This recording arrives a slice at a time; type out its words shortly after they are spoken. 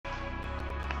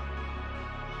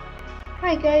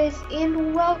Hi guys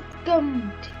and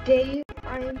welcome. Today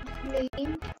I'm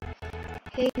playing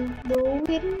Halo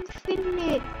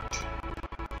Infinite.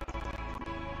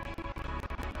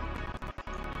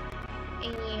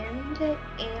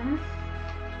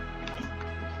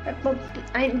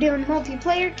 I'm doing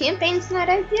multiplayer. Campaign's not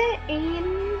out yet,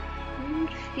 and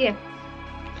yeah,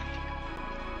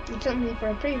 it's only for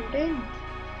a preview.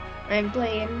 I'm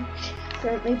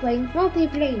currently playing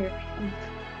multiplayer.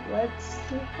 Let's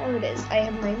see how it is. I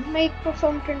have my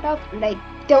microphone turned off, and I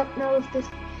don't know if this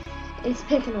is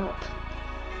picking up.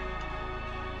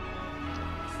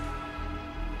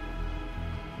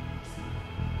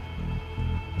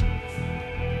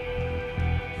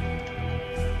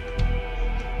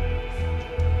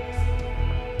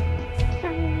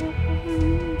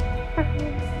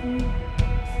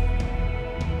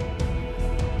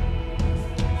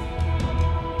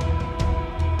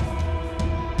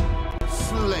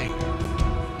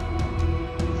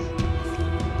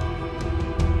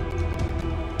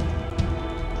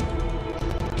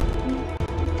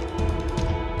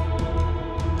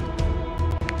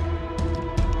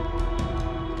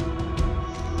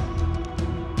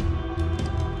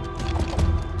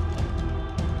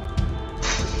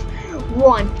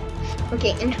 One.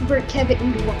 Okay, introvert Kevin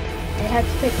into one. I have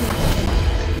to pick one.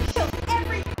 Show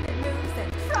everything that moves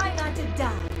and try not to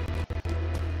die.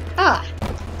 Ah.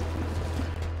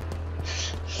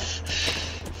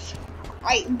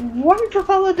 I want to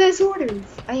follow those orders.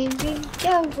 I am being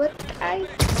told what I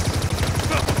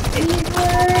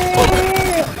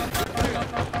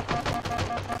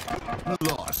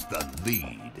lost the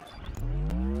lead.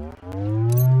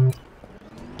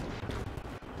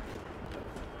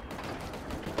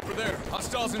 Over there,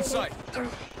 hostiles in sight.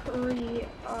 Hurry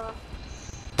up.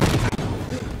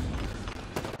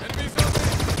 Enemies up there.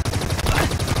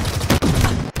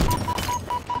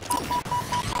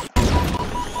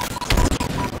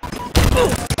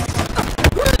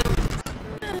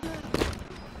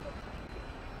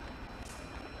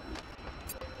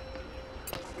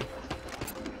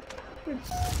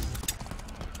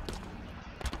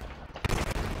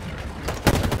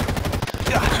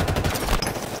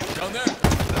 Down there.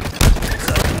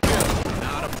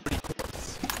 Not a pretty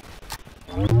place.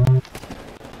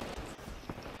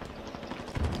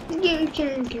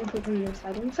 You can put on your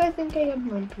settings. I think I have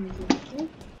one from you.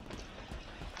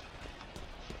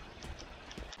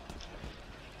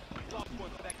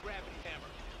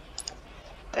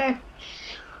 There.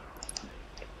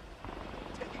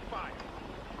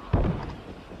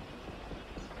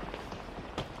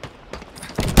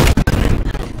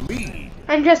 Lead.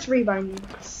 I'm just rebinding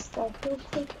stuff.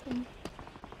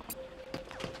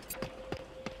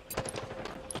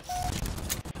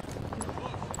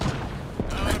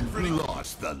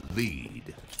 Lost the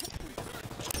lead.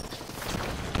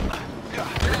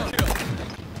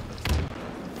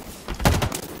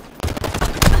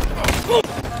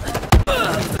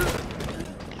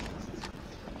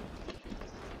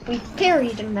 We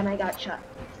parried and then I got shot.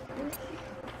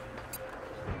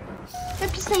 I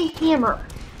have to say hammer.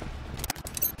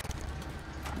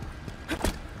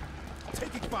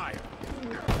 Taking fire.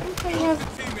 I have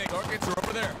Teammate targets are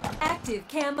over there. Active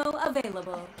camo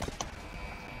available.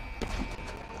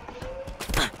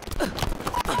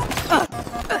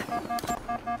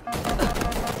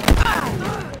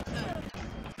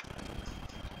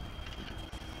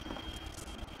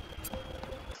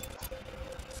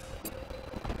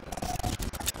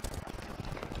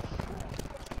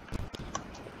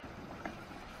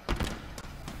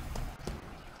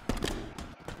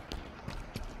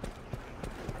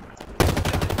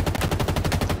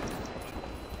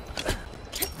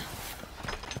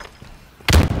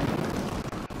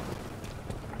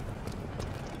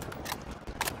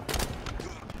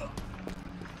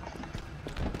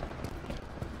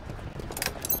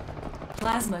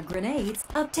 Plasma grenades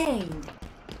obtained.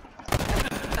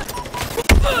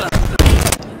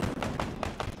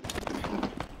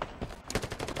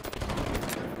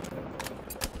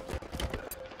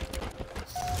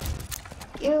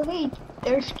 Yo, wait,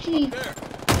 there's Chief. There.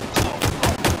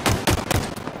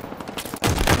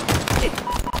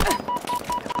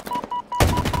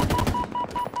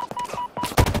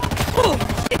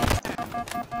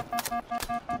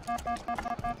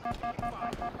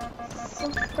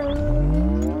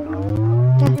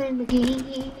 Time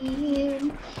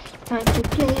again. Time to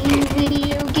play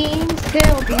video games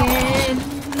till the end.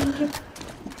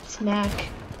 Snack.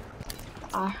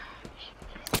 Ah.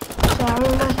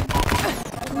 Sorry.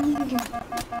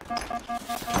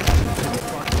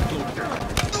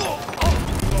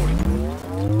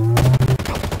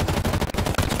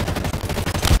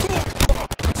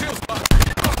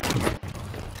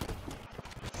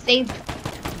 They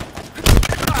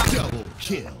Double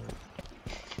kill.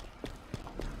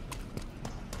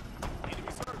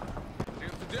 Enemy circle.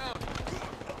 Shields are down.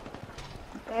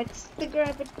 that's the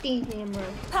gravity hammer.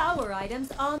 Power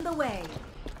items on the way.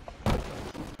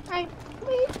 I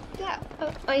played that.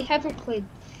 I haven't played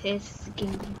this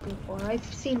game before. I've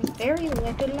seen very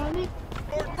little on it,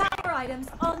 Power items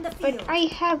on the field. but I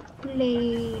have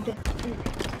played some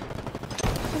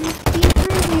of the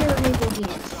earlier Halo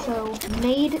games. So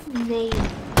made name.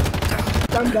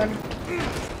 Gun.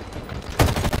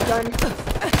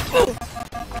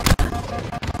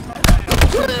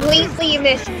 Completely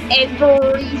missed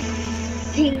every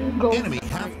single. Enemy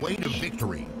halfway to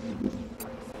victory.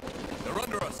 They're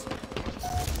under us.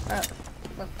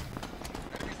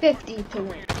 50 to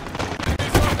win.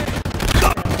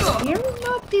 You're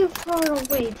not too far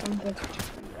away from victory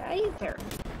either.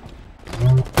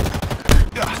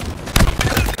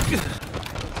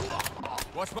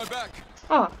 Watch my back.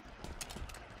 Oh.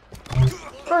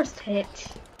 First hit.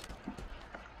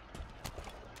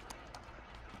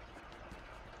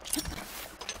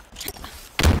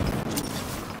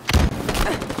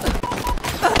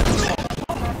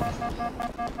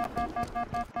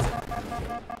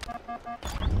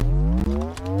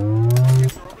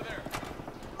 Targets are over there.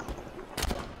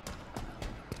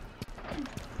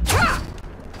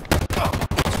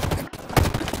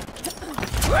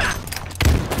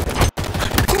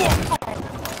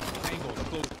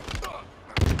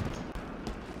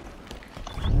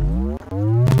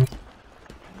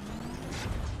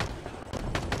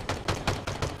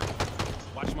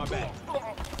 Watch my back.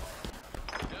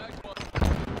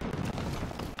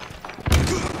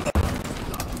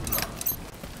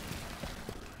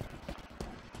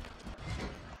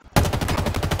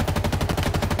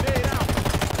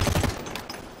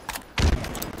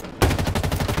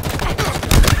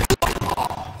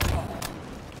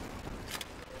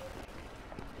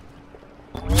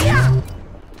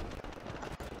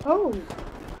 Oh.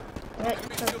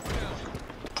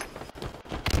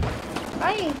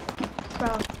 I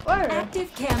prefer. Active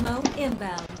camo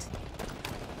inbound.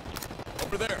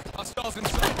 Over there. Hostiles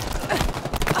inside.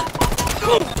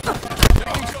 Taking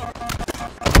cover.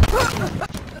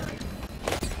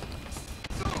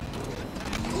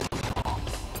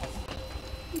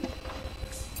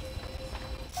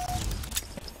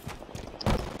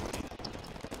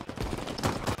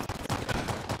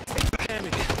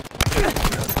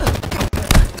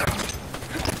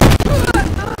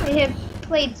 I have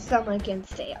played some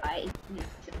against AI.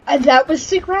 That was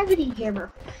the gravity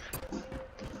hammer.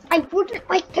 I wouldn't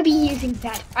like to be using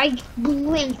that. I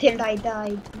blinked and I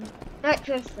died. Not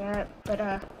just that, but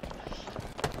I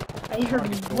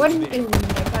heard one thing and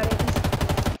I thought it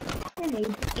was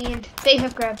grenade, and they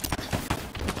have grabbed.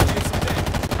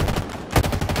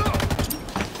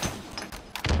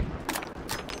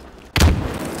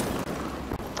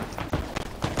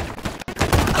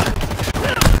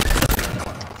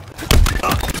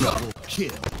 Double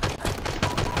kill.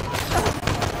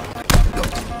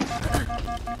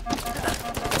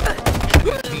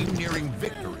 Team nearing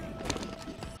victory.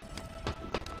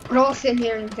 We're also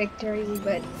nearing victory,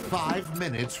 but 5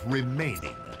 minutes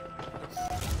remaining.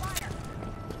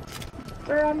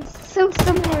 we're on so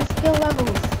similar skill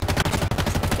levels.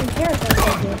 Compare them,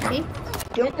 okay?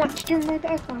 Don't want to turn my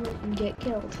back on it and get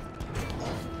killed.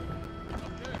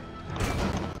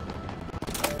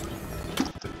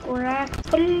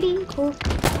 Grappling hook.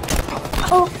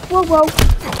 Oh, whoa.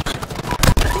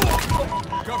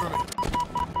 Cover me.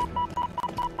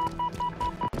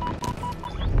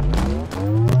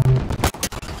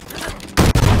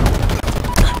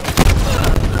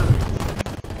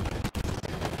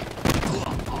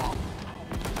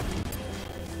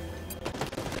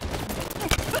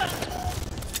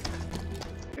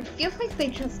 It feels like they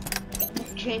just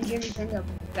didn't change anything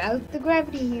about the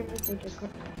gravity hammer. They just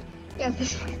went, yeah,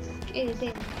 this it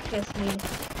didn't just mean.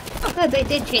 No, they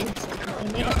did change something.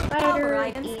 They made it Power fatter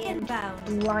items and inbound.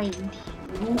 blind.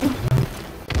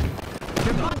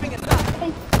 You're mopping it up.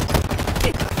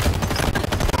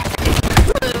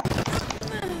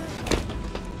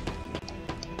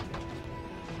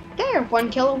 There, 1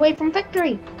 kill away from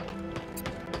victory.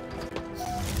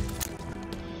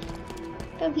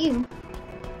 W.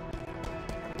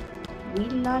 We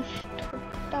lost or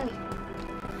died.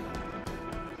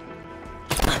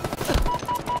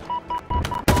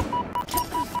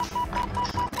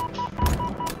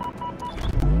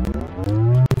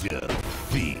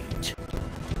 Defeat.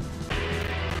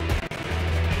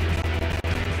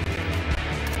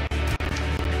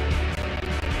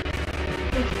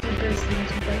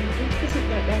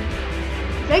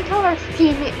 They call our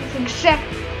teammates exact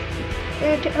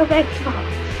of Xbox.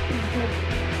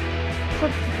 For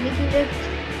making it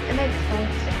an Xbox.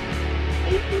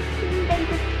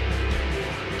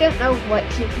 Don't know what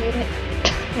he made it.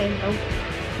 I know.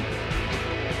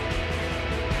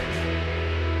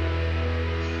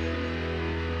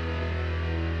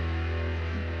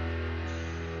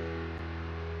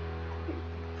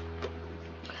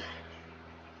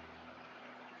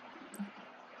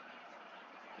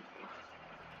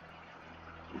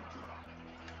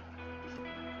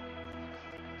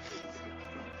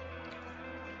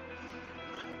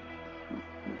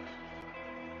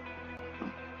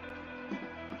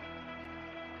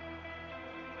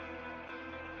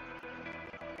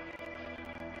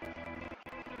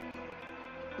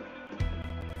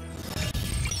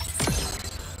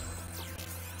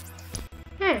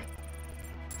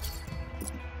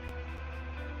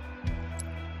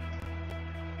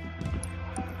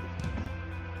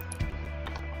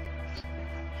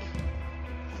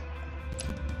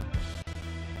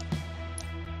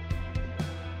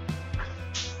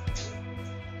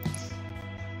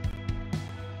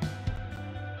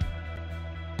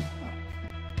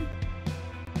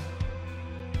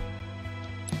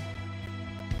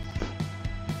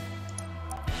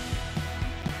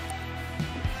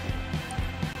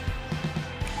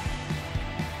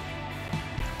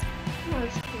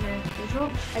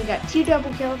 I got 2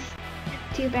 double kills,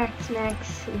 2 back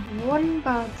snacks, 1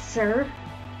 boxer,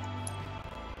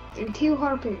 and 2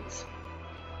 harpoons.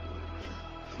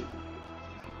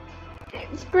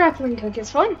 This grappling hook is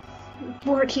fun.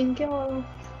 14 kills.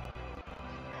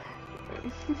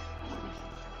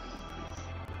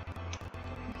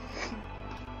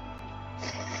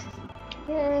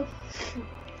 Yeah.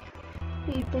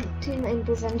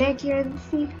 8.29%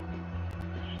 accuracy.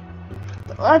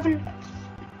 11.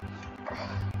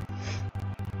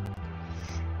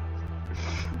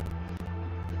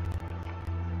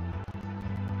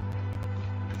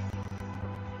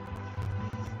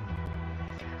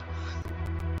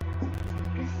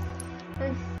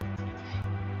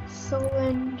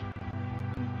 Solon.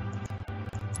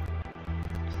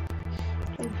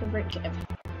 And favorite kid.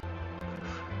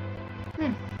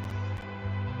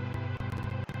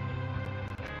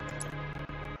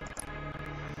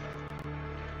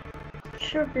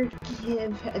 Sugar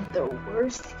Give had the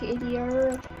worst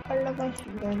KDR of all of us.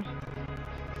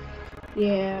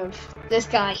 Yeah, this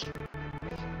guy.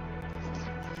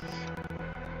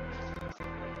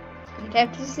 I'd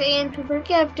have to say Introvert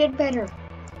Kev did better.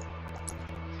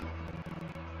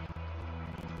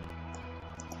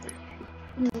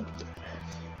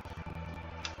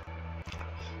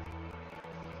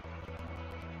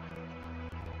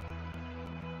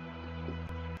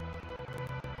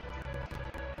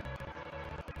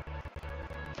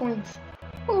 Points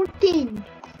 14.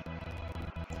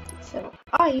 So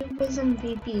I was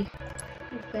MVP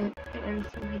and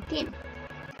 18.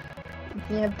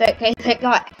 Yeah, that guy that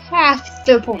got half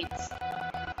the points.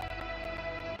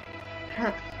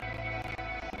 Huh.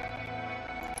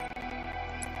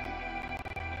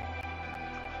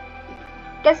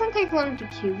 Doesn't take long to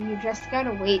queue, you just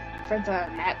gotta wait for the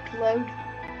map to load.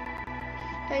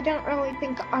 I don't really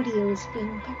think audio is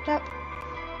being picked up.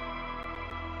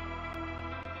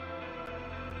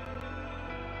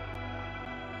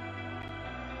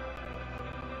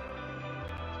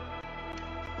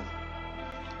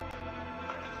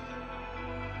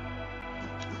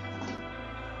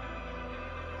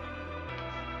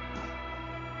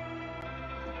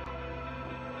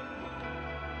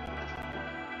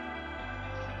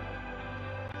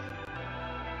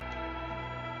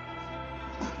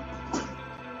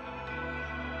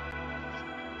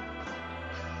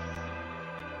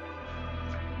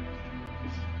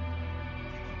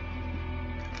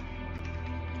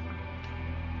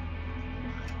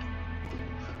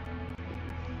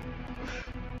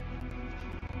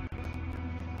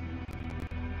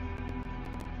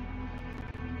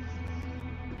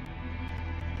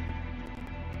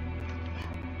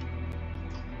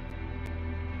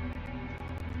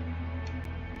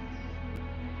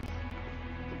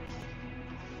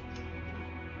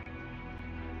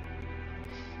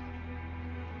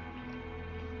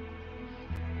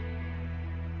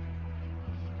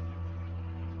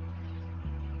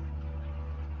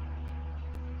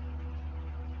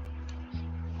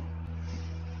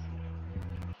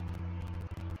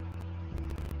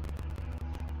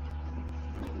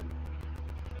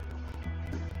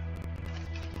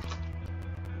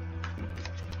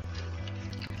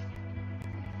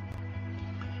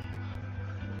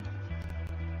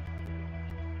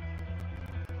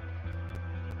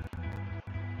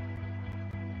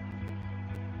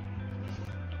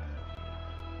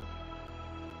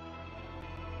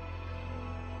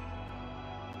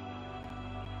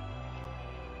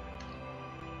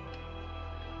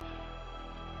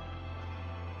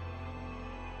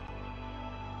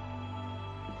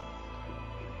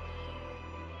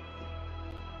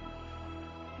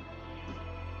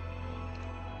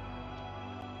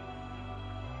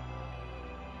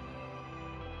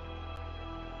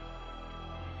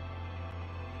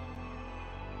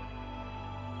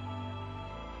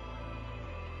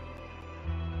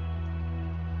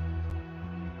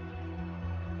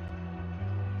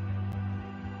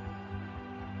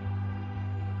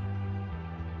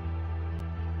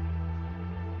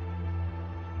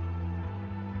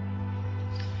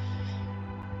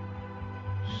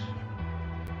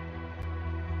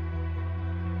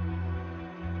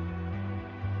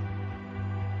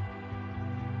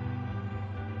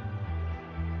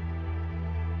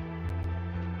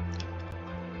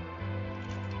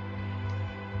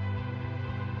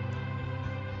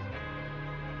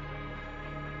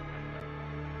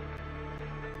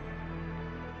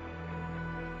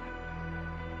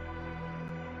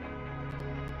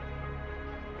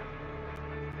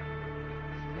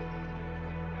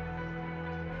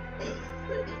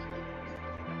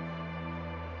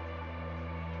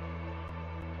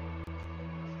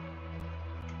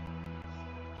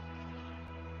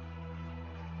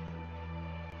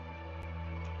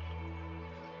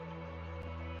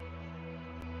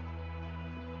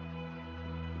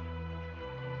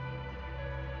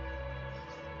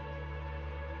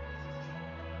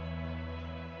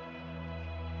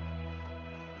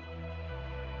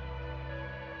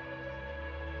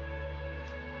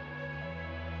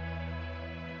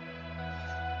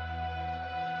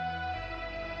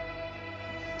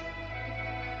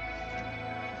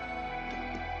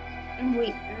 I'm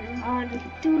waiting on it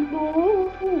to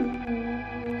load.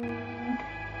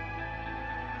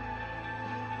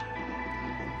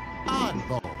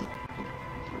 Oddball.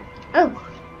 Oh.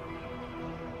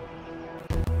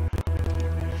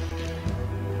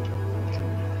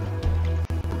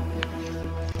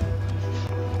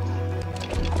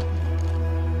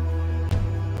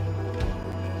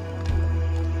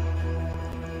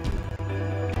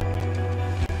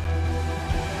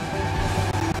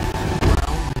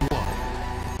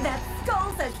 That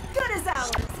skull's as good as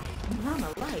ours.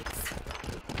 Mama likes.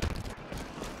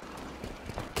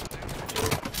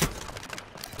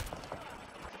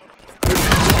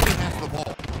 Enemy has the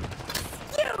ball.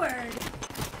 Skewered.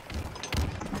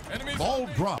 Enemies Ball on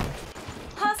me. dropped.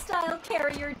 Hostile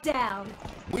carrier down.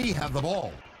 We have the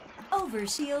ball.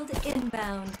 Overshield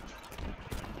inbound.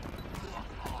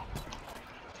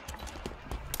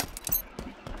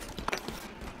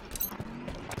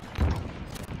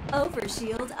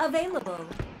 Overshield available.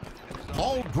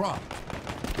 Ball dropped.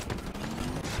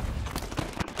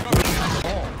 We have the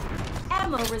ball.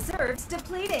 Ammo reserves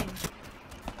depleting.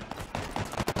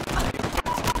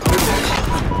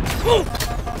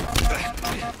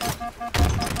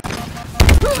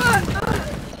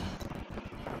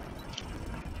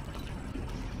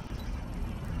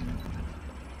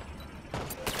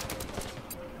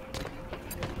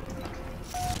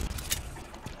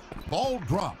 Ball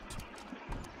dropped.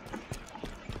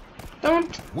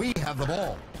 Don't. We have the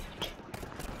ball.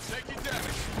 Taking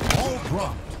damage. Ball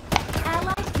dropped.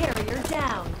 Allied carrier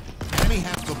down. Enemy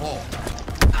has the ball.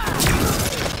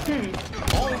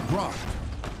 Ball dropped.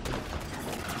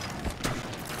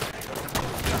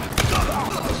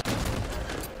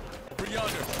 Over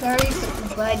yonder. Sorry, I'm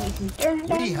glad you can turn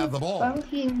down We have the ball.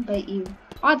 volume, but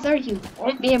odds are you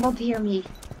won't be able to hear me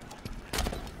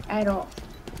at all.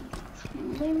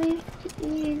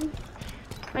 Limiting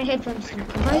my headphones to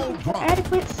provide for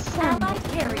adequate sound. Allied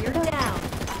carrier down.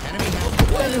 Enemy has the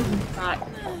ball. God.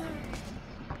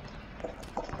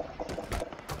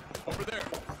 Over there.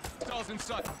 Styles in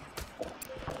sight.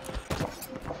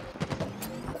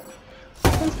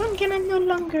 Since when can I no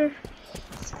longer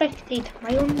spectate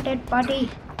my own dead body?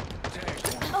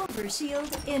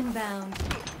 Overshield inbound.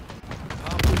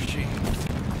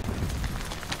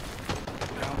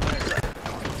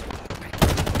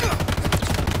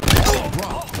 Ball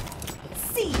dropped.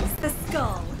 Seize the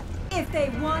skull. If they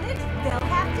want it, they'll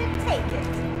have to take it.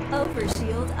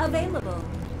 Overshield available.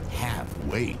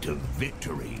 Halfway to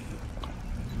victory.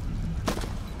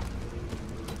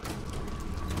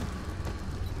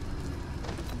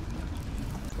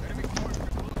 Enemy forces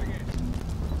closing in.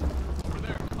 Over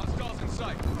there. Hostiles in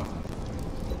sight.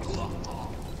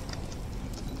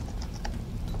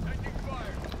 Taking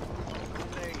fire.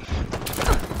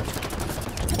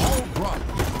 Ball dropped.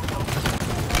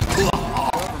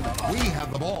 We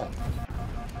have the ball.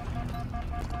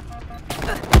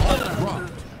 Ball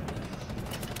dropped.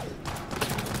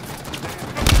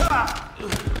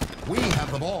 We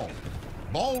have the ball.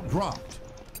 Ball dropped.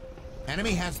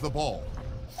 Enemy has the ball.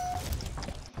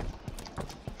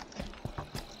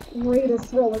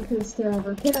 Greatest roller coaster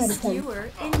ever. 10 out of 10. Skewer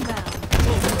inbound.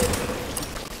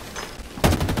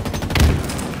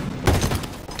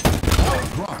 Ball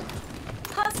dropped.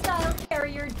 Hostile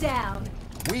carrier down.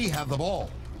 We have the ball.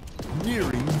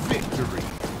 Nearing victory.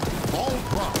 Ball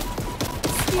dropped.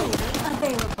 Skewer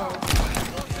available.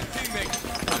 Teammate.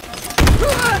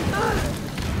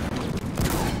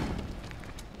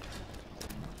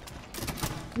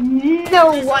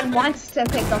 No one wants to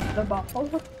pick up the ball.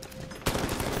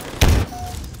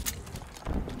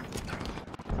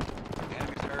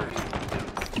 Enemies hurt.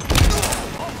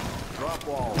 Drop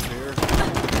walls here.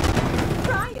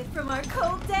 Pry it from our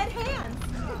cold dead hands.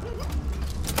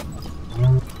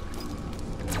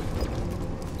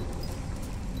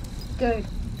 Good.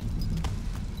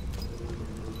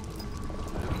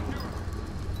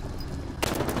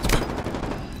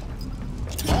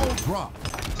 Ball dropped.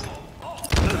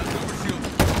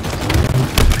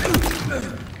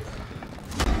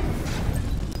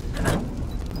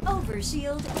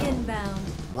 Overshield inbound.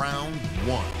 Round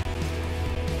 1.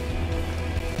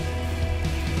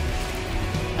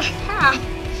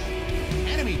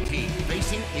 Enemy team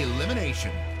facing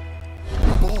elimination.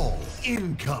 Ball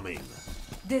incoming.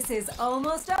 This is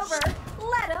almost over.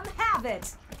 Let them have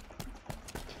it.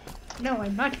 No,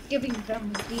 I'm not giving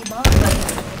them the ball.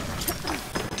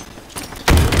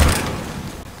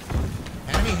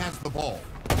 Enemy has the ball.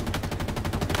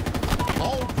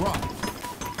 Ball dropped.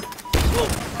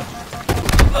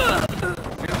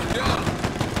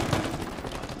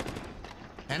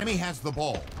 Enemy has the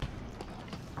ball.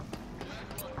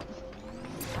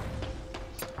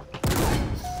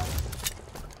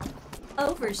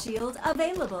 Overshield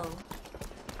available.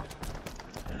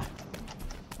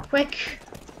 Quick.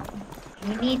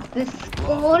 We need this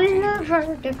goal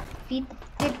for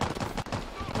defeated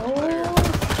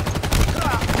goals.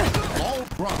 Ball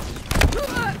dropped.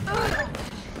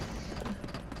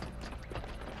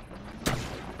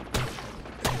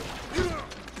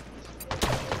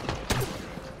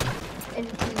 And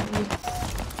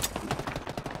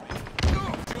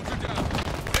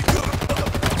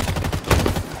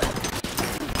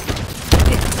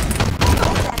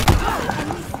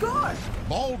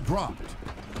Ball dropped.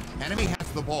 Enemy has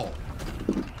the ball.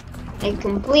 I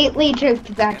completely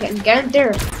juked back and get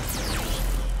there.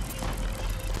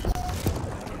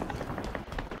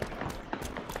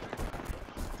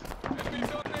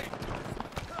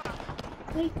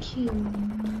 Thank you.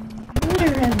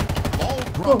 Murder him. Ball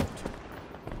dropped.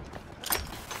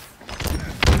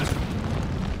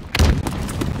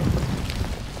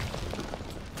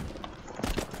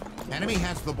 Enemy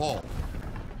has the ball.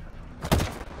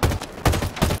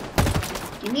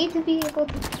 You need to be able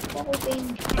to fall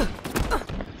danger.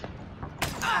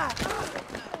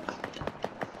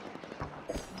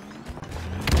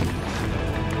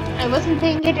 I wasn't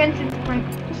paying attention to my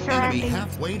Enemy surroundings.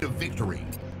 halfway to victory.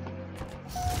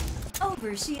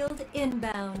 Overshield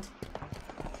inbound.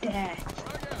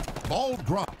 Death. Ball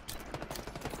dropped.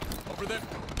 Over there.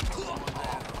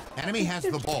 Enemy has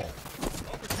the ball.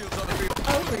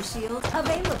 Overshield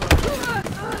available.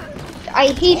 I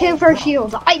hate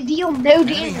overshield. I deal no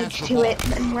Enemy has damage the to ball.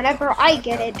 it, and whenever I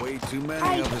get it, Way too many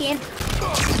I of us. can't.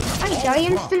 I die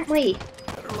instantly.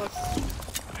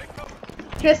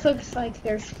 Just looks like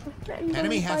there's.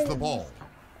 Enemy has the ball.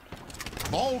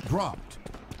 Ball dropped.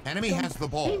 Enemy has the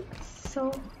ball.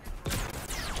 So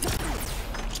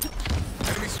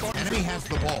Enemy has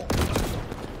the ball.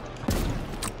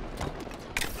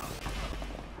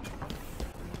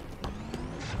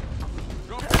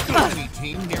 Enemy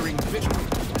team nearing victory.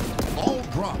 Ball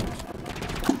dropped.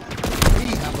 We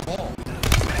have the ball.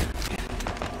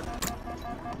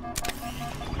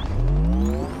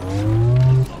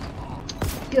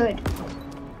 good.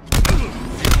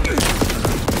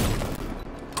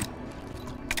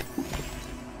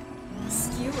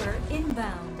 Skewer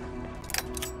inbound.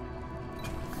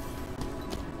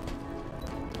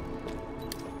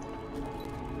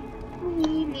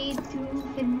 We need to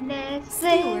finesse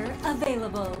Skewer it.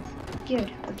 available.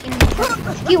 Good. Okay.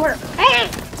 Skewer. Ah!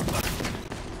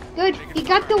 Good. He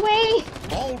got the way.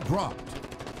 Ball dropped.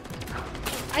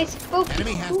 I spoke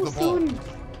Enemy has too the ball. soon.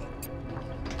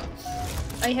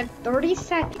 I have 30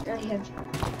 seconds. I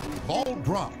have. Ball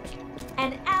dropped.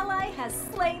 An ally has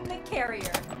slain the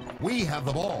carrier. We have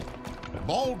the ball.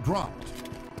 Ball dropped.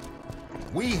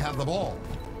 We have the ball.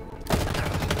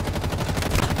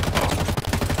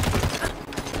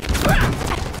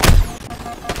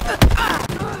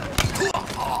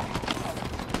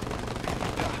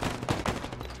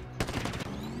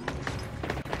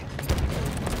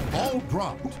 Ball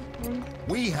dropped.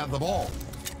 We have the ball.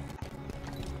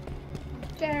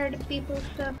 Scared people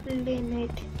shuffling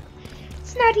it.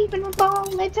 It's not even a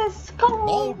ball. It's a skull.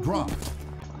 Ball dropped.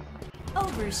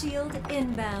 Overshield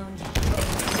inbound.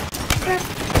 Stop.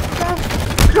 Stop.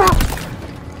 Stop.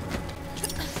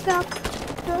 Stop.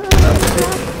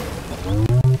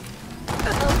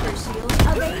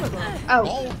 Overshield available. Oh,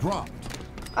 Ball dropped.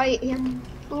 I am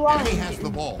blind. Enemy has the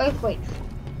ball. Both ways.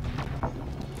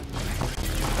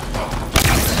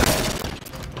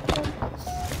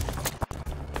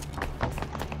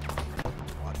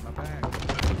 Watch my back.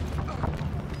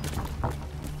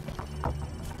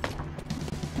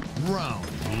 Round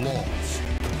lost.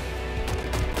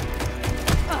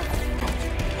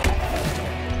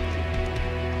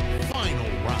 Final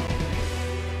round.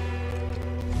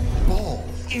 Ball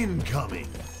incoming.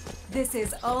 This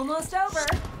is almost over.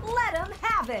 Let them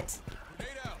have it.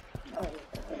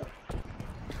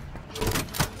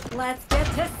 Let's get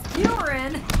to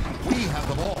skewering. We have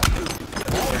the ball.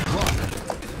 Ball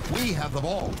dropped. We have the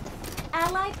ball.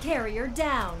 Allied carrier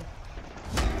down.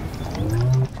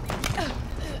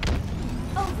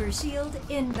 Overshield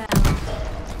inbound.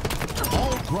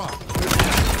 Ball dropped.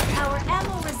 Our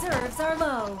ammo reserves are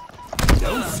low.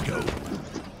 No scope.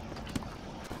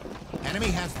 Enemy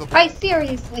has the I ball.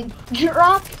 seriously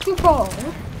dropped the ball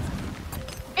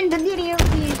and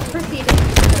immediately proceeded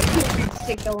to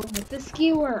stick going with the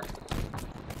skewer.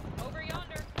 Over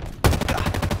yonder.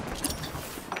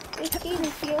 This game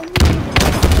is the only game that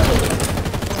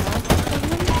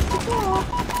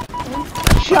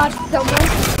shot someone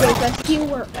with a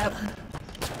skewer.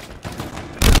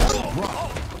 Ball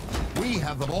dropped. We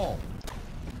have the ball.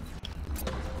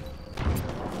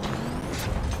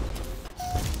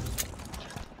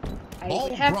 I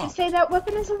have to say that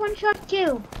weapon is a one-shot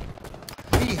kill.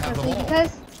 We have the Simply ball.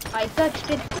 because I touched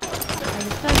it. I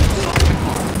touched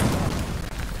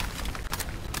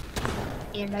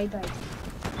it. And I died.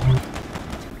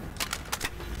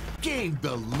 Gained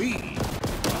the lead.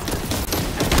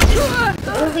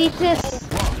 Delete this.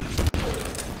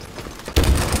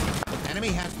 Enemy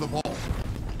has the ball.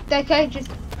 That guy just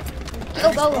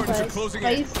killed all of Spartans are us closing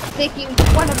by in. taking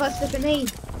one of us with an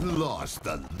aid. Lost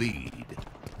the lead.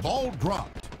 Ball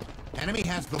dropped. Enemy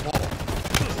has the ball.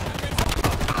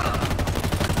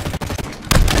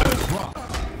 Ball dropped.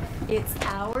 It's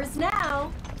ours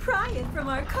now. Pry it from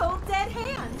our cold dead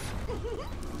hands.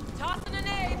 Tossing an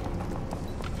aid.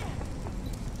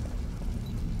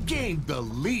 Gained the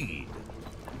lead.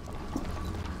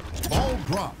 Ball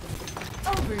dropped.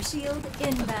 Overshield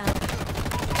inbound.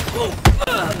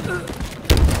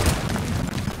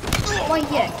 Why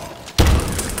yes.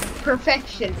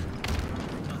 Perfection.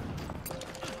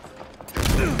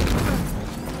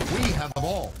 We have the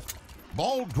ball.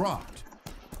 Ball dropped.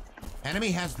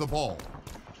 Enemy has the ball.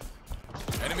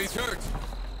 Enemy's hurt.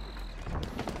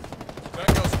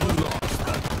 Bangles closing in. Lost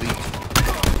the lead.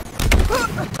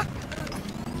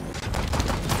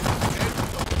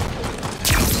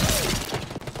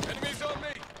 Enemies on me.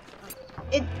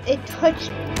 It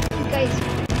touched you guys'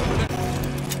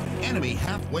 Enemy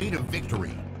halfway to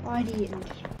victory. body and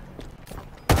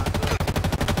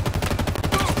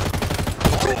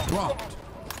Ball dropped.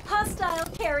 Hostile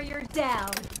carrier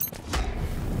down.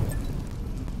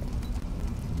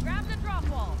 Grab the drop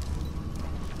wall.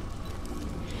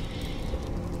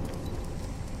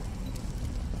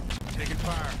 Taking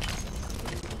fire.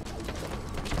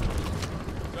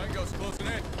 Bangles closing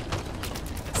in.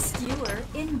 Skewer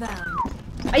inbound.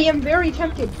 I am very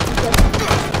tempted.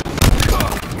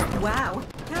 Wow,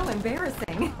 how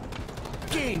embarrassing.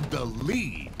 Gained the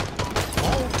lead.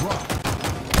 Ball dropped.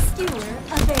 Skewer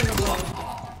available.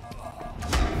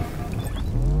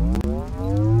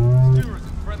 Stewards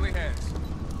in friendly hands.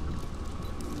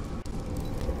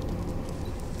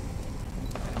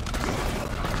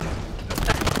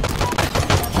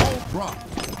 Ball dropped.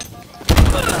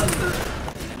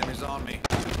 Enemies on me.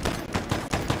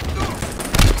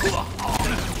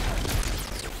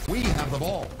 We have the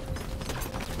ball.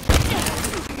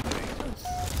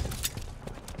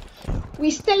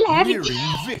 We still have it. Nearing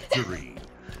victory.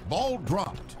 Ball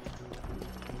dropped.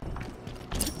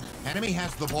 Enemy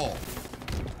has the ball.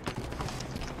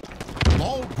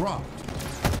 Ball dropped.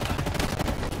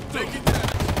 Take it down.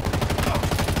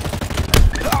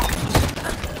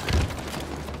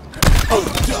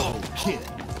 Double kill.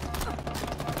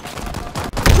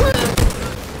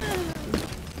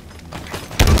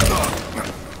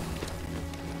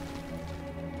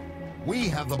 We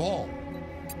have the ball.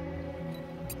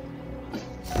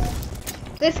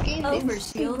 This game is Overshield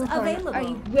super fun. available.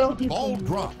 I will be Ball playing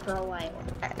drop. this for a while.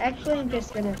 Actually, I'm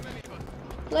just gonna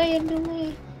play and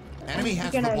delay. Enemy I'm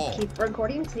has the gonna ball. keep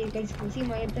recording so you guys can see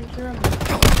my adventure on my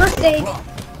first day. Drop.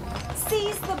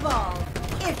 Seize the ball.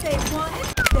 If they want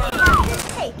it, they'll have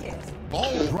to take it.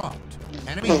 Ball dropped.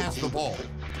 Enemy has the ball.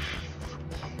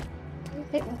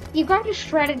 You gotta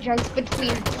strategize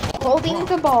between holding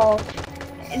the ball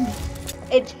and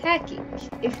attacking.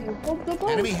 If you hold the ball,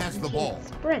 Enemy has you the can't ball.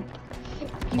 sprint. If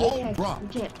you Ball attack, dropped.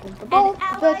 you can't hold the ball.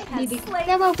 ally Thus, has needing slain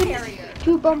them open carrier.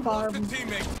 to bombard. The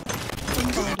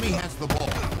teammate. Enemy has the ball.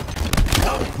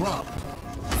 Ball dropped.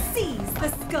 Seize the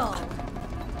skull.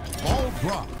 Ball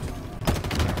dropped.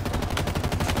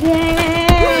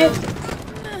 Yes!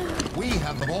 We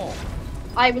have the ball.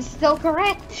 I was still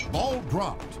correct. Ball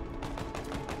dropped.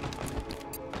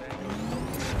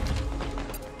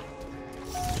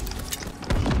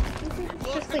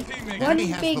 Just like one Enemy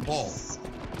has big the ball.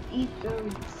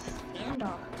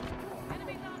 standoff.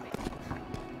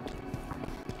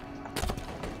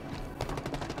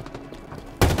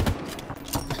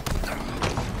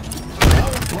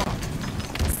 Ball dropped.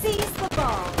 Seize the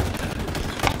ball.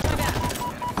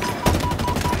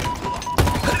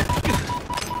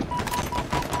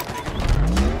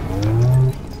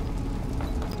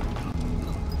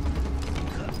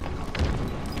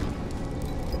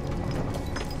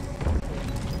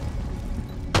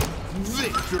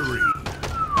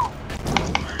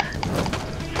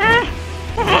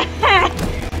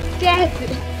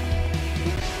 Sweet.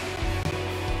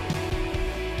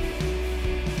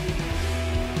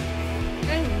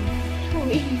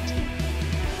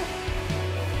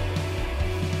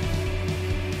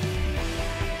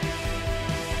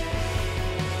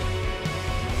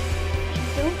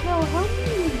 Don't know how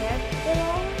many left there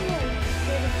are.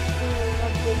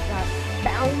 Like with that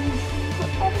bounds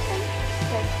and everything.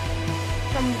 Like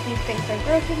some of these things are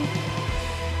broken.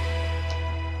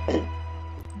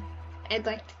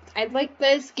 I'd like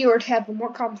the skewer to have a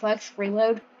more complex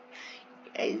reload.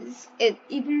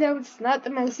 Even though it's not the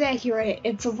most accurate,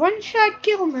 it's a one-shot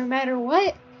kill no matter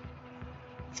what.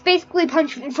 It's basically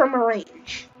punching from a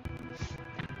range.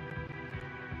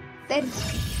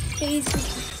 That's basically.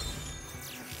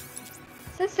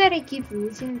 So sad I keep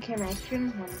losing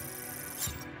connection when.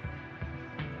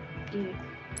 Dude.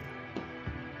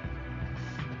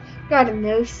 Got a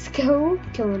no scope,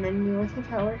 kill an enemy with a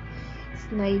power.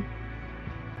 Snipe.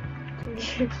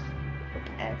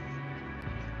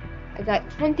 I got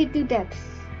 22 deaths.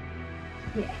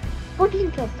 Yeah.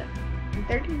 14 kills though. And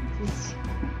 13 is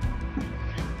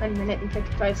 1 minute and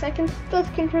 55 seconds.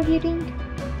 Both contributing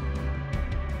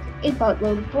a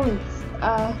boatload of points.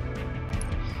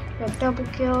 Got double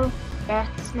kill,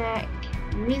 back snack,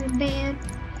 wing band,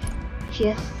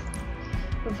 shift,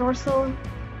 reversal,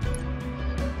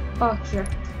 boxer,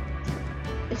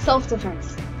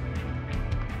 self-defense.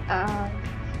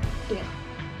 Yeah.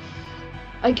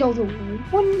 I killed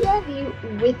one guy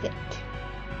with it.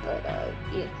 But,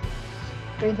 yeah.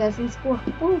 3,000 score.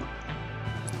 Woo!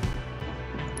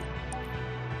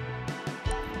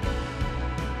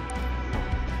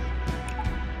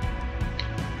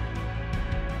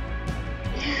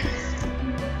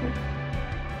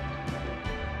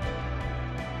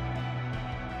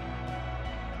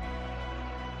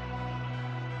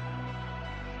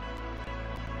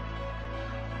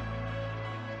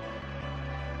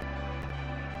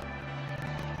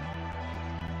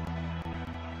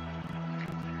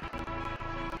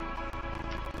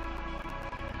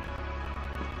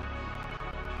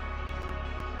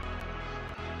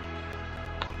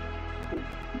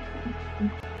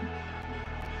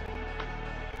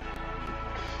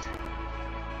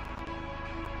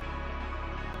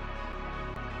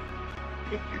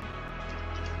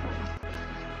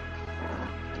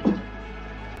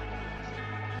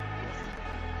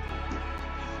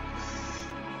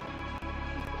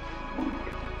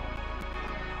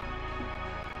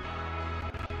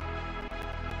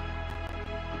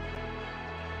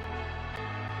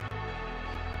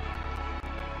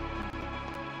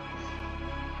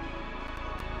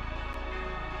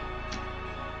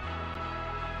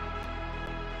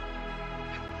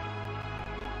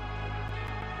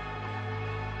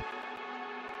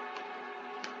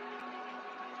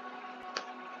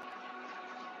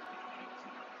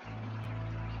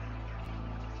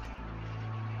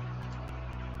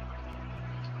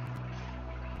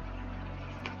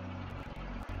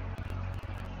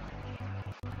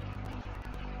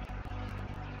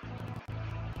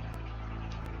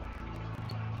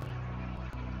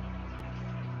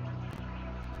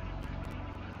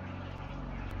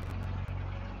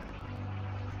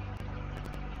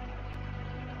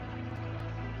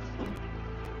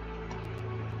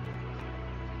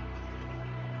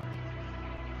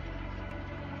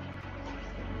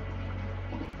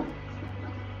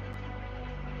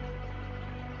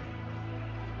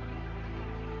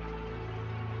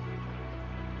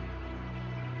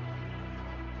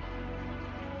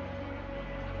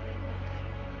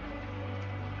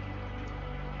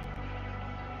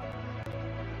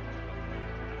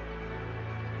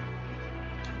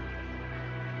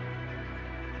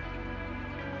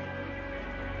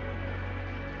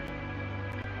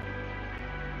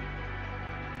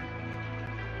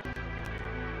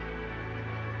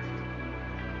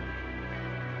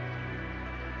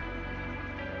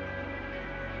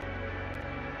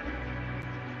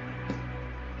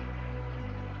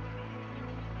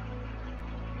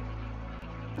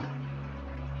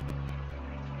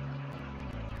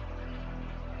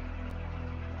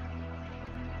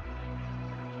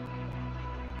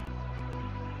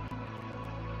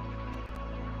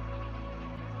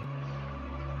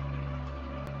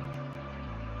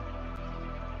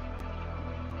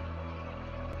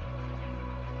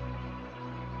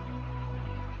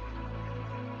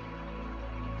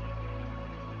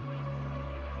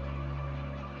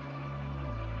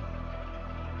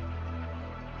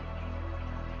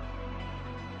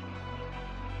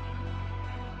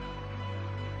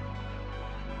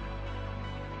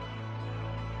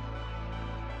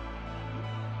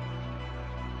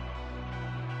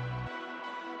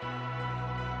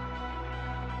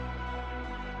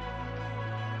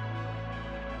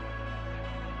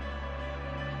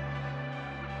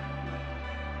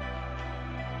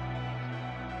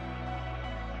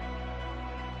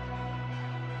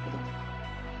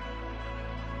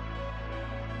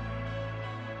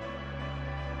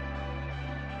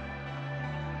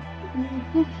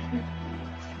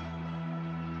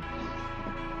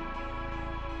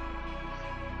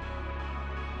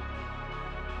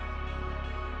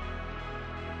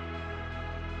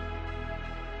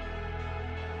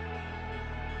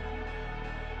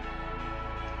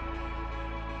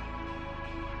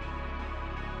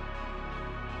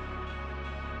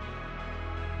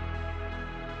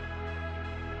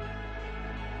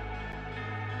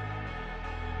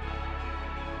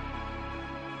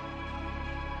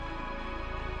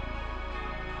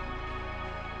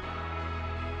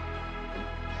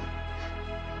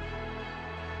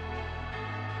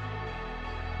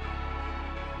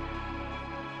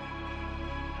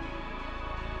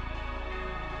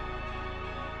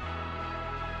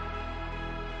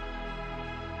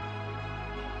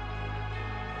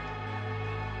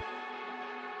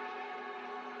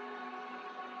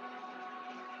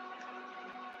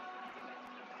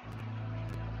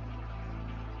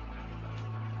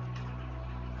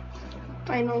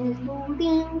 Finally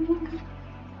loading.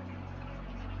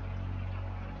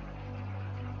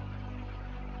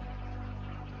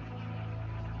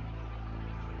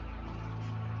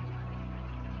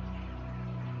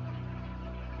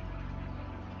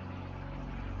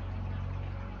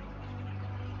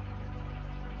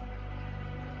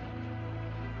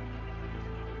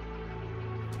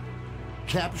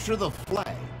 Capture the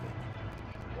flag.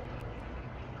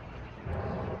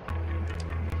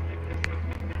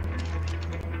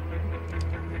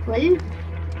 Well,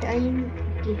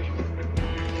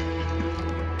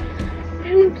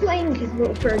 I'm playing his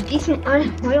role for a decent while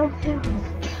now.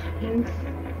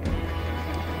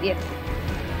 Yep.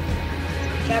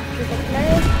 Capture the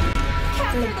flag.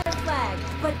 Capture their flag,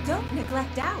 but don't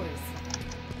neglect ours.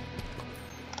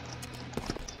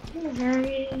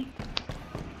 Very.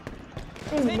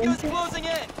 Tango's closing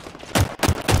in!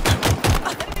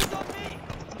 Enemies on me!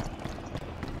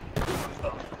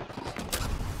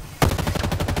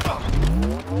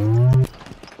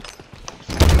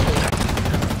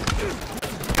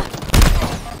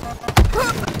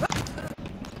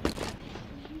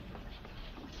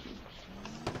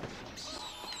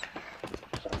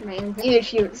 Man, you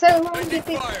shoot so long to get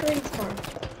this train spawn.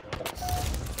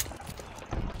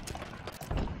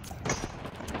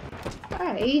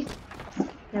 Hi.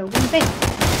 No one thing.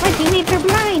 My teammates are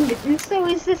blind, and so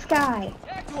is this guy.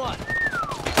 Act one!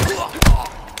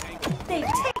 They've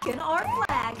taken our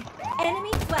flag.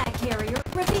 Enemy flag carrier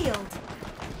revealed.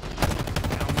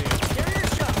 Carrier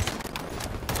shot!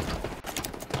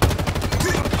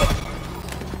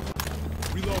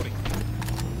 Reloading.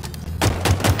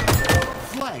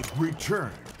 Flag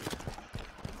returned.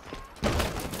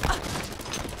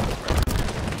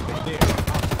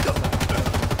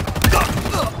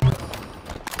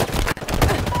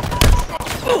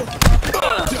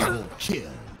 Double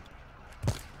kill.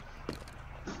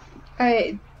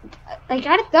 I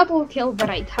got a double kill, but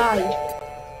I tied.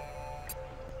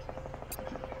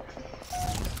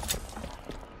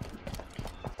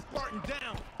 Spartan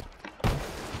down!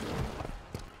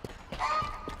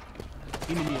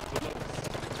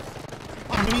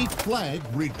 Enemy flag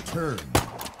returned.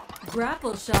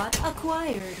 Grapple shot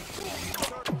acquired.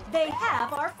 They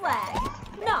have our flag.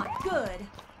 Not good.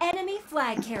 Enemy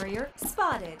flag carrier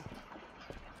spotted.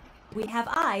 We have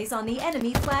eyes on the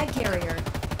enemy flag carrier.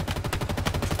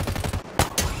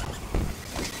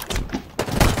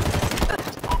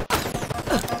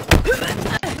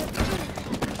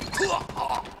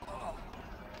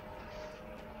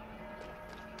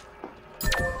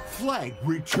 Flag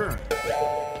returned.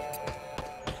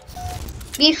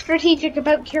 Be strategic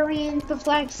about carrying the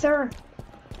flag, sir.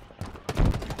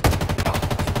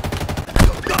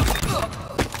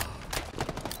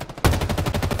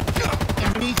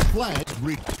 Enemy flag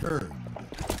returned.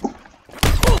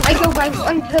 I go by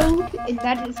one code, and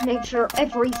that is make sure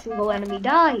every single enemy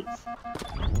dies.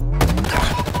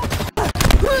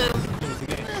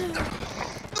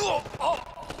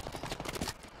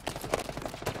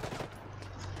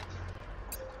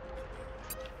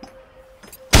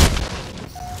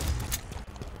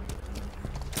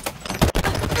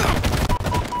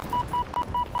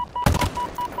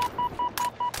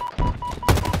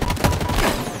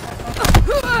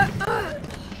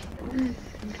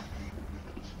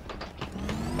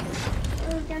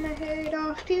 We're gonna head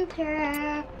off to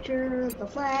capture the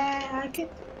flag.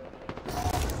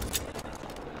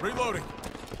 Reloading.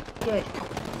 Good.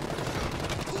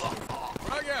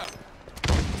 Frag out.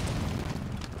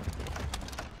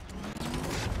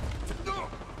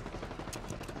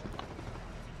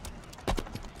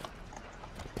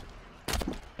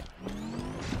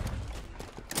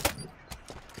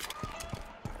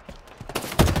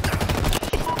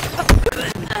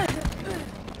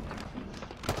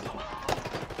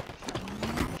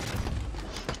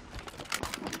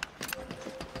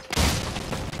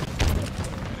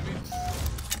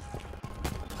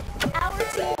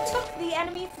 team took the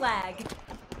enemy flag.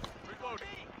 Reloading.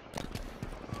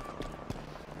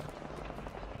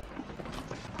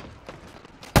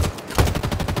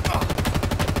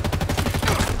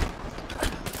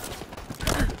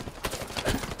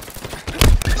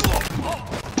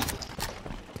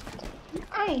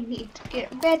 I need to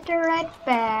get better at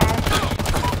bash.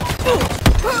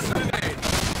 Grenade.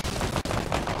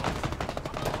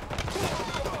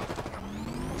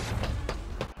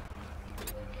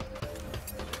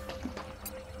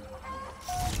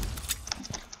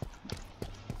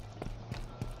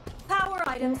 Power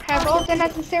items Have all the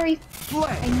necessary.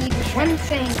 I need one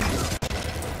thing.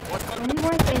 One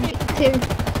more thing to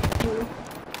do.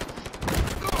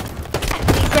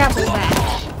 Grapple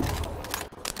bash.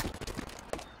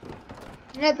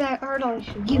 Not that hard, I'll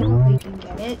show you how you can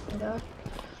get it.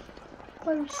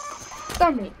 For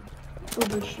summon.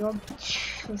 Overshield.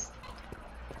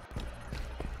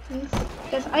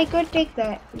 Because I could take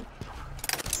that.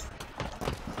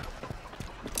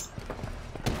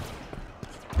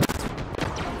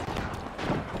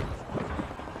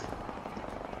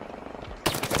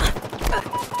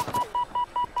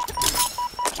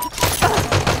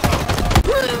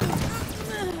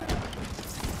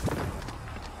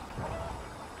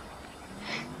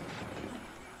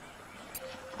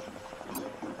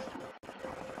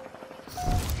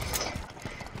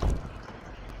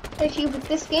 Issue with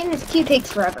this game is Q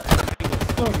takes forever.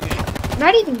 Well,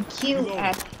 not even Q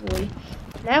actually.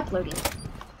 Map loading.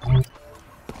 I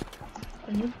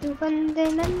need to find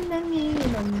an enemy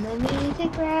to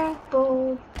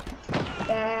grapple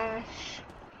bash.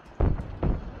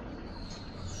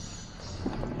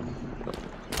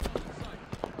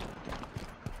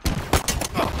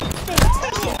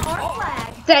 our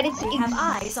flag. That is We have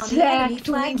eyes on the enemy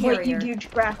exactly flag what you carrier. do to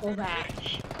grapple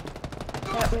bash.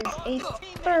 That was a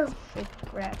perfect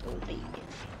grapple beat.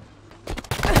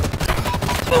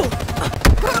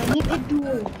 I need a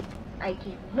duel. I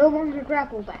can no longer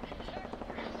grapple bash.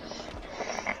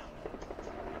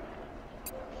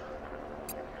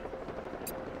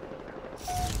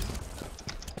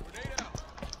 Grenade out.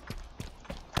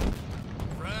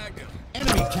 Frag him.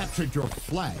 Enemy captured your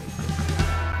flag.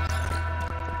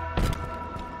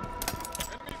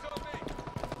 Enemies on me.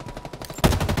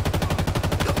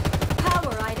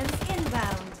 Power items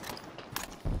inbound.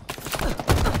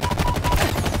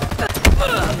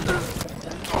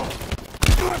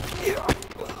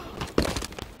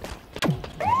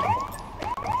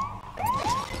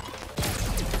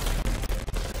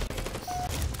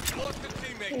 Lost a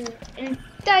teammate.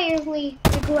 Entirely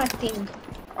neglecting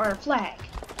our flag.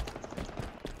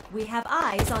 We have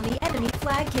eyes on the enemy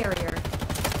flag carrier.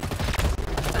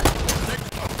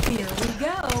 Here we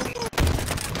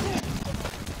go.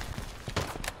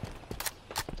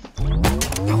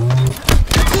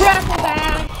 Grapple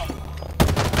bash!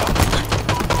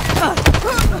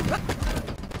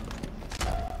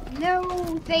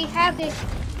 No, they have it.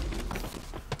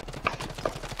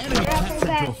 Enemy Grapple captured your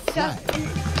bash flag.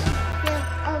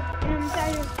 of an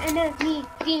entire enemy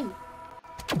team.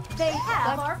 They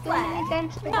have That's our the flag. only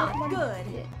defense they Not want. good.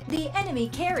 The enemy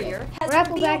carrier has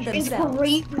Grapple revealed bash is themselves.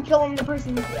 great for killing the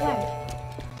person with the flag.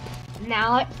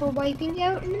 Not for wiping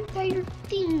out an entire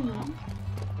team.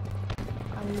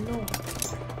 I know.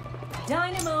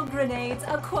 Dynamo grenades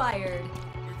acquired.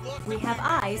 We have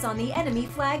eyes on the enemy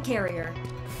flag carrier.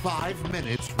 5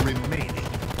 minutes remaining.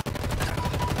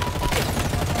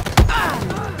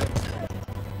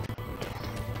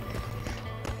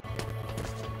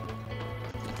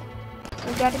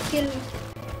 We gotta kill.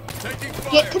 Taking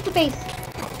fire. Get to the base.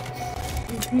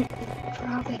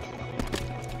 Drop it.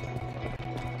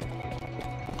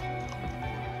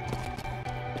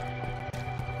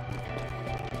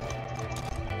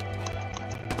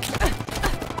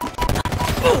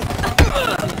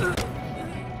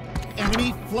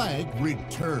 Enemy flag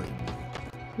returned.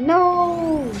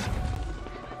 No.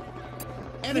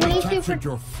 Enemy Thank you for- captured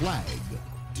your flag.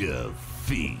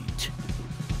 Defeat.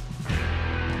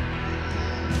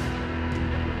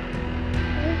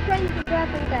 I was trying to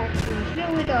grapple back and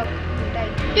fill it up, and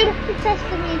I did it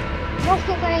successfully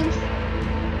multiple times.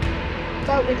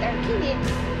 But with our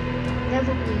teammates,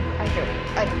 inevitably either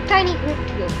a tiny group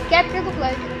to go capture the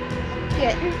flag,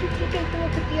 yeah, and to take a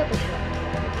look at the other shot.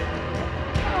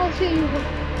 I'll show you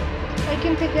I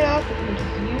can pick it up and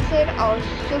just use it. I'll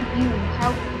show you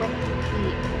how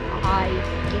quickly I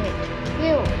get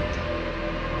killed.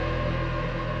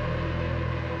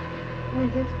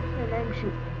 With this, and I'm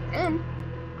shooting them.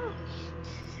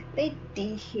 They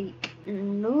take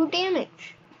no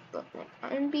damage, but when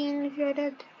I'm being shot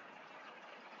at,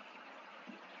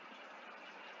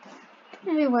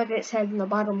 me what it said in the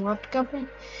bottom left a couple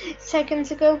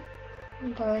seconds ago.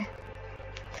 But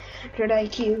should I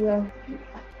queue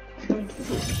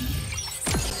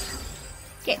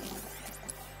okay.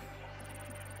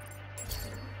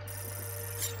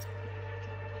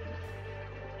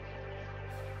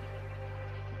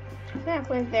 That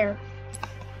went there.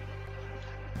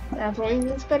 That's only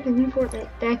expected in Fortnite.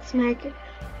 Dex Mac. You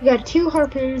got 2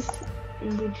 harpoons,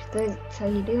 which that's how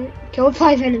you do it. Kill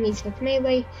 5 enemies with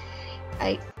melee.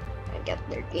 I got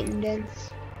their game dense.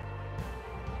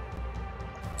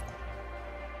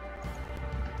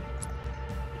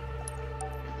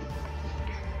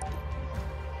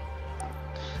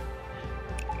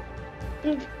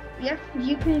 Yeah,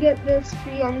 you can get this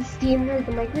free on Steam or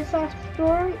the Microsoft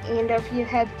Store, and if you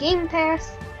have Game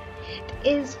Pass, it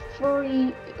is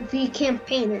free. The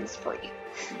campaign is free.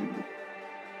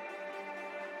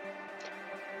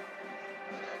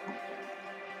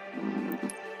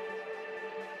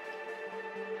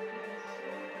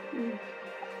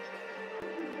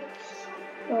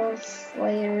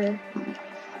 Slayer.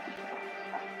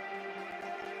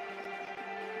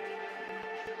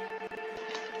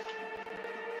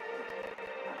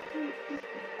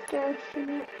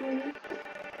 Definitely.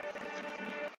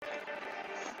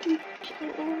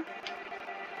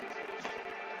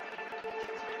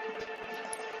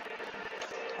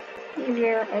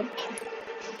 Yeah,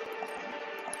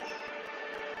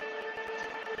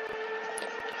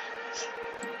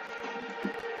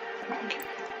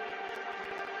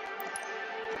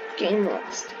 game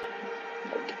lost.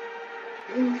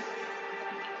 Okay.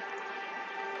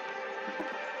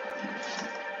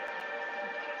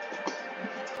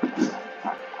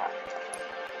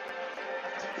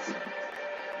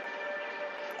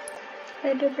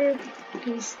 Editor,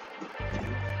 please.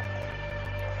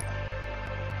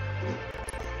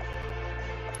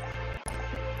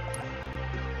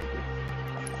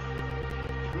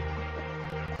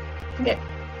 Yeah.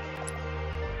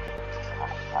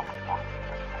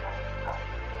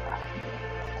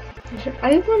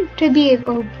 I want to be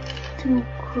able to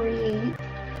create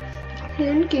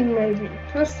and game mode and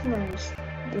customize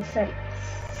the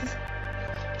settings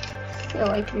so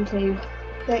I can play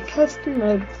that custom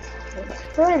mode with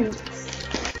friends.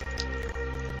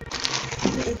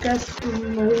 The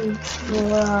custom mode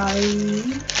like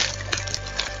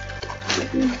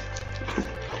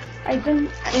I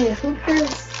hope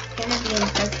there's gonna be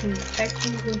infection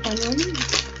sections in fun.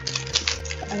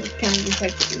 I can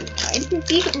detect inside. If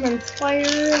you can fire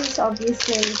is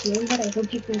obviously in the game, but I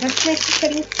hope you can customize the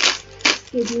settings.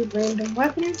 Give you random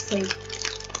weapons, like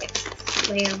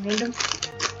Slayer random.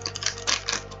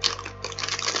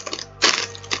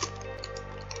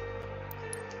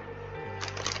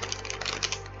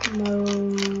 No.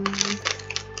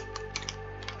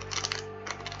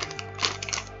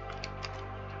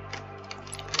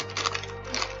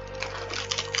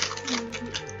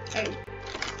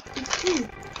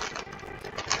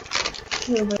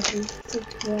 Here weapons to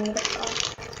get off.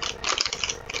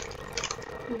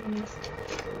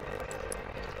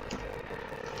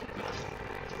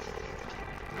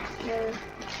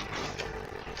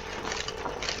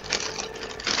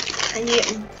 I need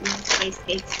space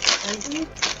gates.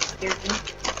 Here we go.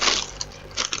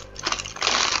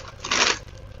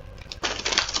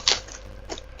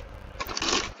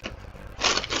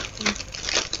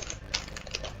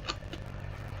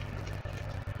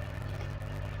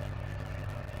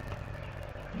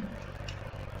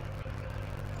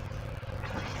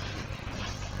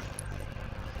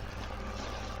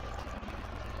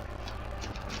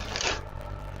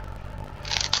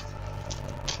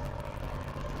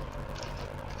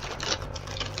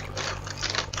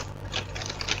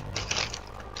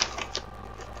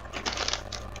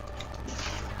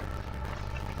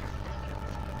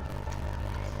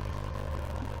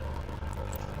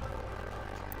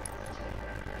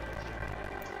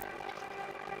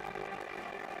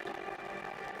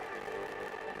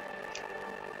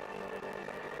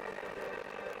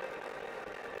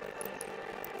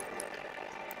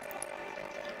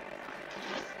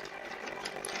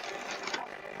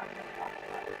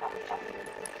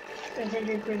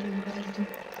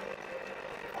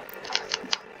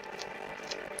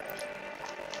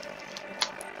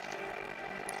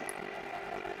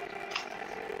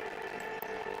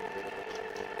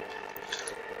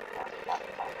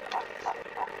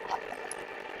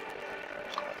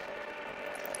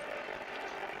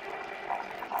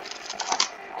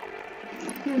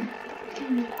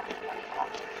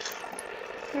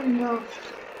 No.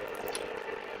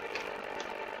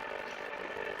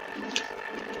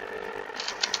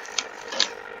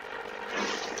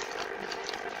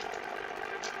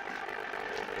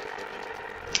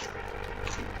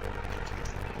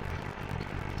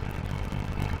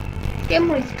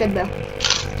 Game's good though.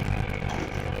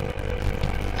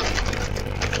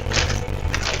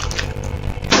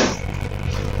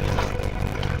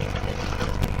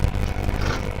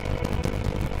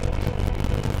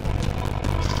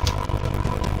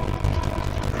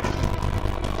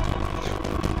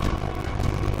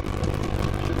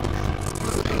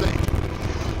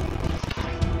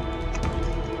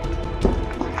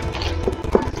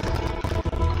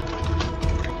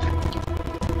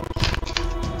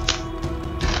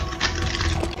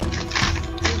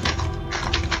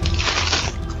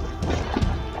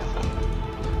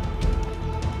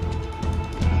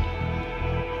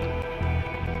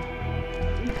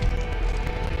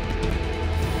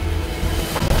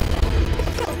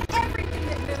 Everything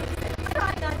that moves and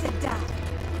try not to die.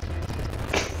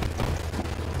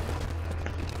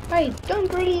 I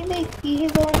don't really like the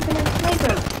infinite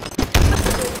sniper.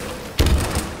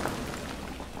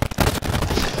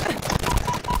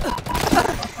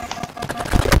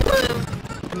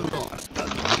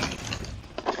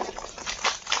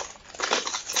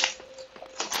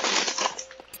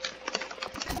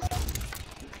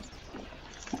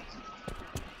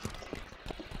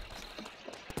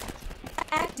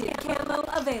 Active camo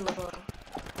available.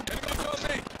 Enemies on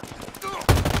me.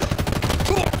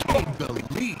 Big belly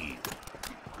lead.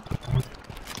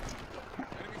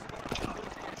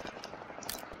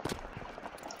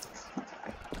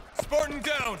 Spartan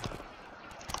down.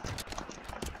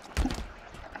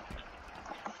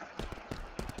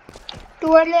 To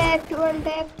our left, to our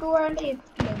left, to our left.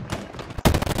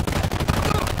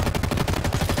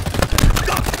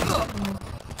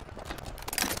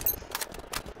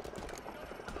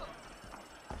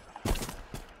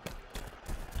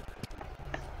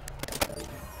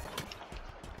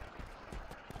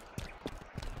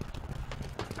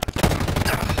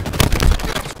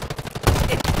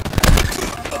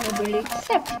 I will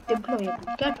accept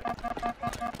deployable grapple.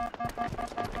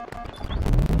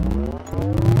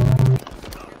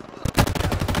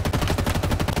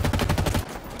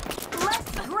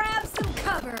 Let's grab some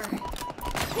cover.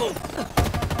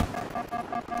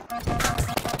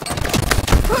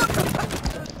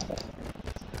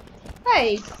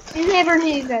 Hey, you never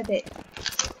knew that it.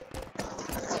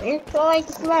 It's like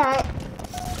that.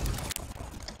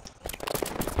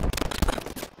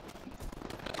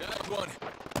 Got one.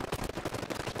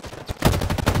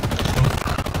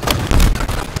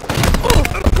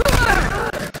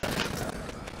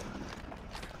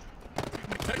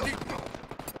 Taking.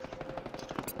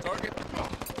 Target.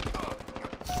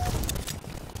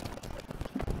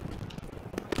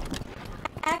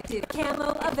 Active camo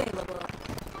available.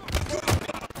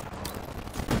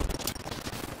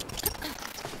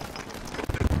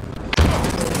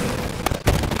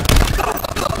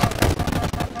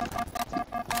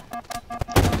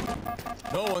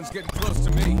 No one's getting close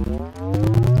to me.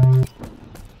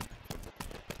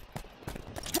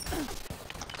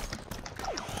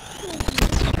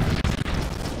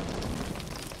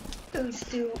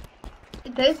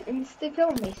 It does insta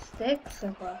kill my stick,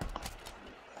 so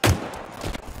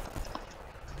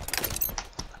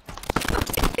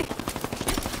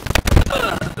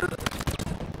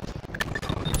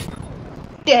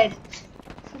dead.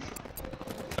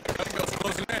 Cutting belts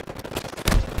closing in.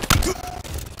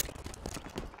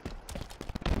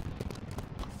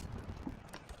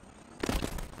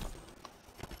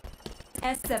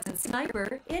 S7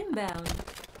 sniper inbound.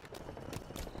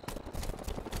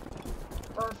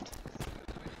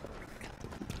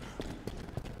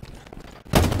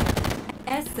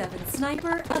 S7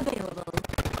 sniper available.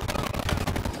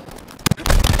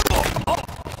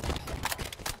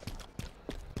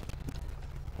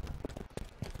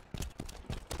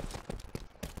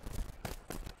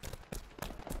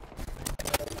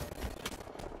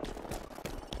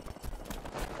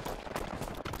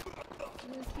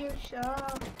 You're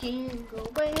shocking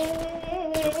away.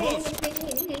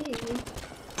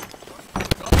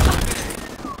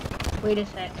 Wait a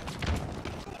sec.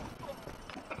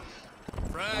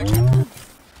 Frag.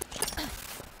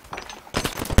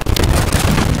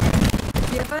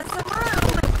 Give us some room.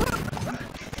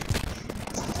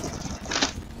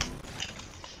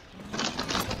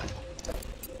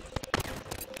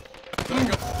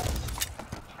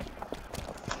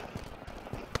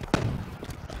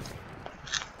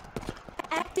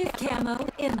 Active camo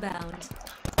inbound.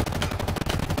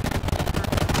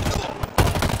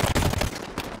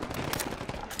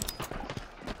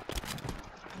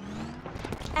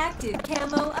 Active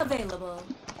camo available.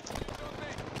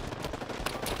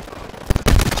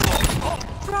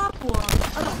 Drop wall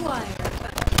acquired.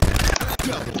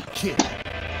 Double kill.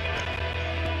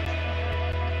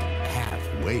 Half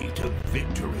way to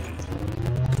victory.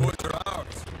 Toys are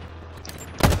ours.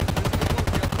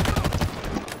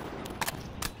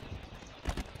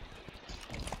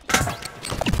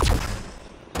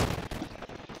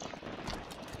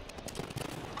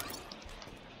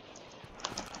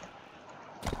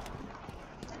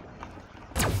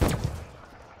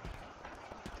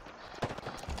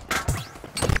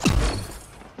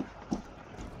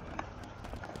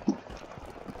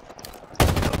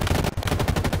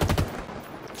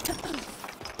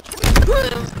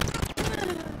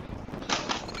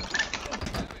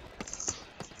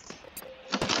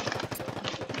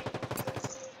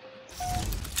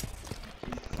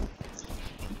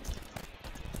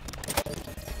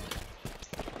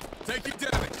 Taking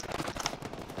damage.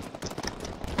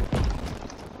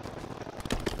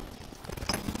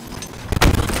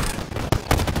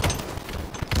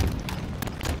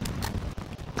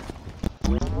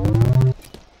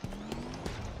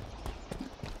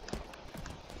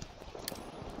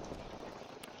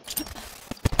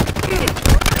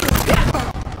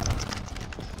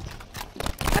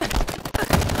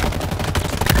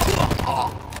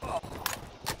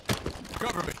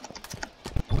 Cover me.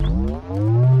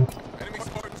 Enemy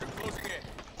Spartans are closing in.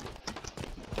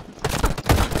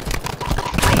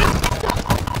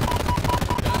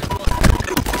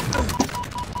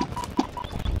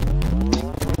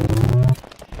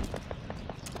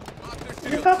 Lock their The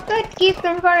shields. fact that keeps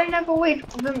them far enough away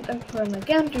from a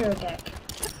counterattack.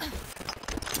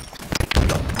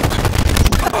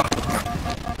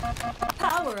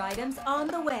 Power items on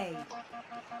the way.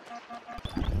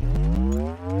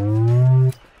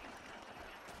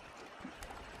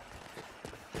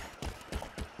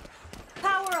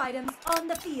 Power items on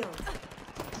the field.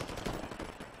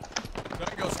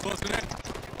 Tango's closing in.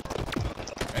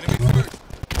 Enemy search.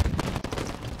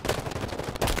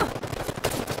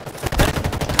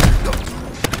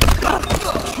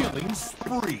 Killing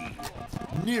spree.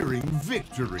 Nearing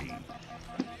victory.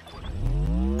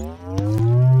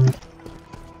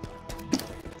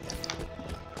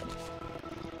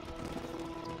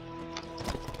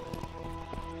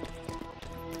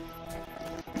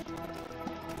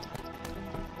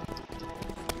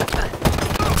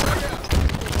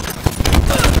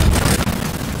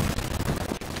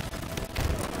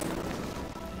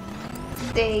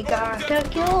 They got a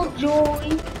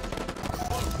killjoy.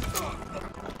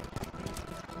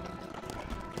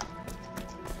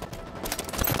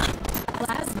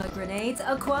 Plasma grenades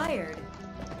acquired.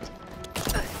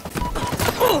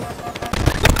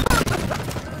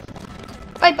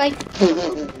 Bye bye.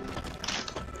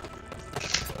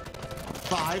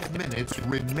 5 minutes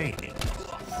remaining.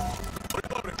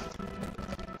 Reloading.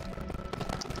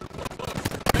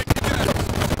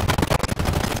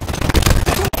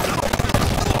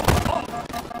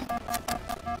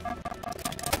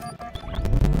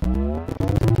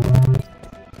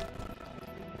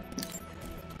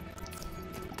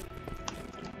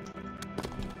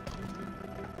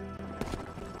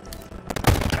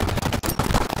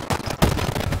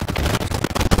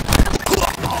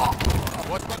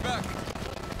 Watch my back.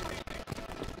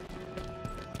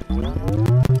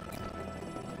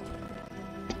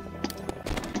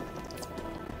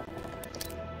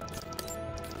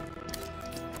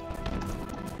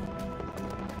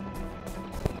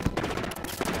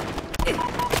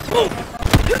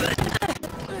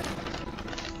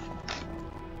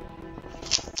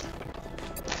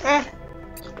 Ah.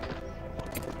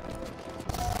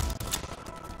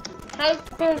 How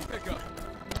good Pick up.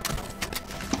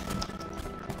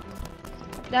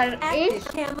 that is.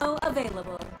 Active camo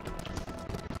available.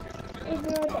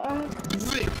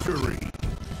 Victory.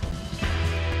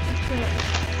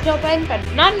 Still playing, but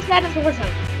not as bad as the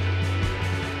Warzone.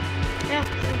 Yeah.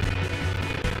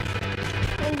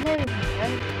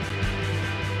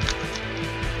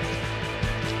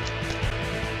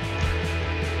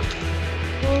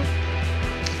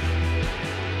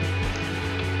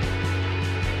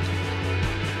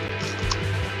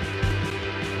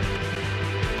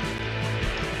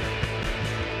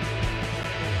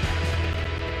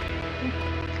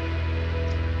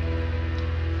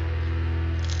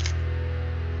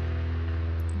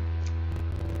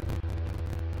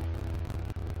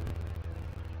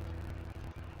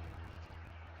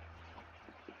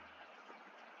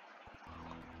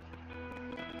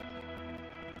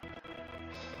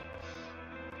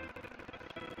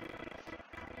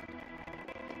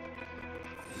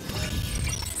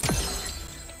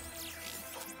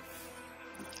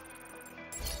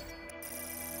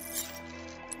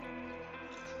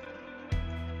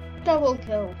 Double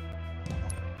kill.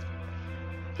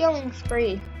 Killing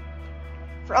spree.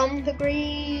 From the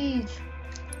Greaves.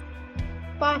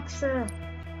 Boxer.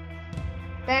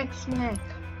 Back smack.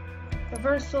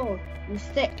 Reversal. And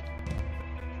stick.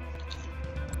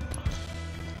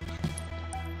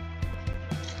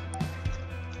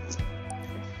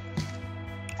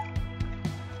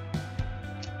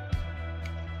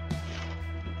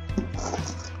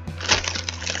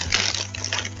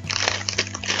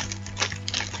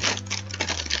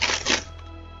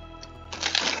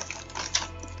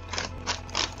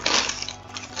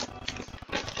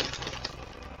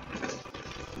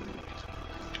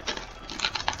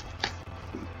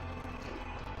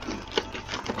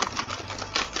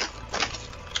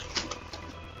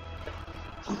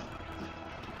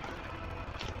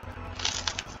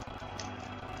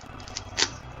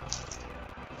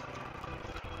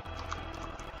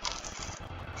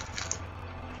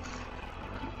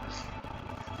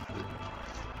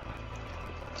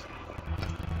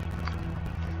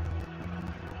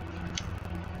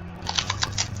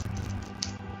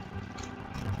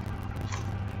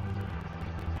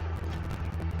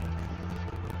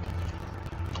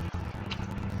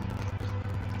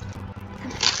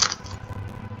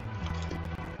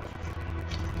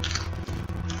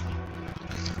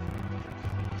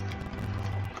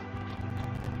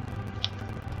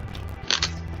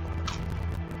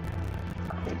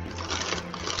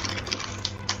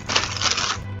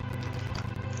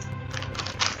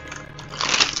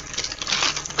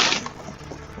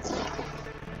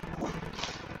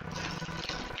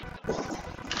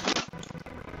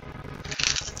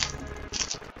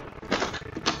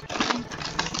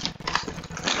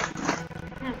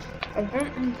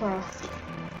 Event and class.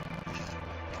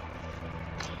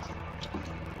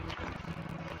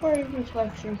 Or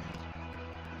reflection.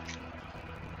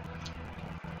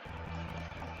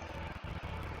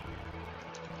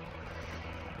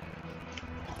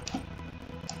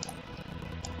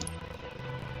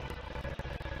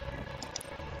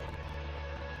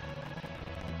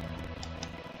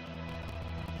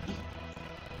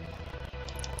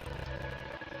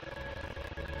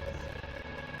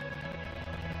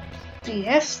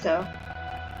 Fiesta.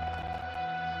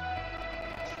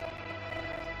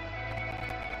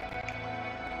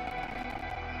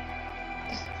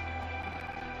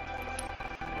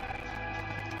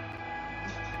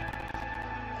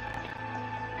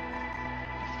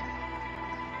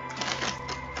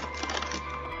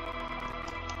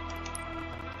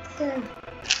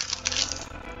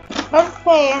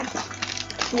 Okay.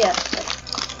 Fiesta.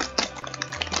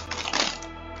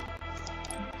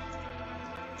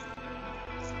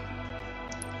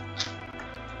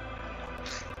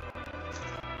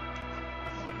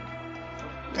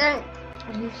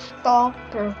 Stop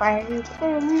providing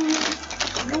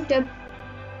okay.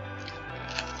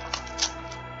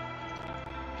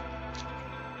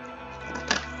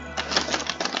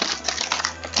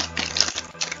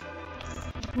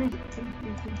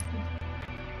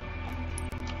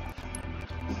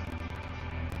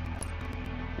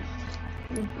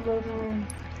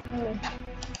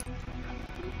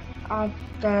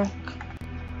 Object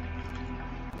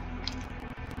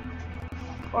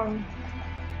form.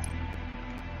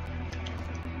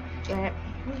 Get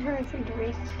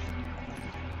inventory.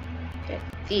 Get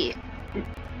the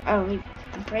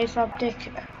the brace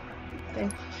optic.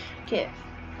 Then get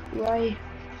right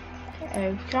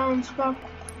challenge swap.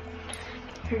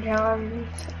 Challenge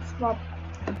swap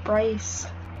the brace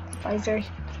visor.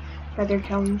 Feather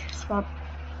challenge swap.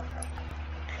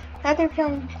 Feather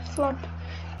challenge swap.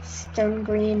 Stone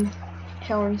green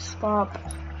challenge swap.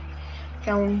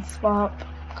 Challenge swap.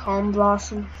 Calm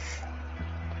blossom.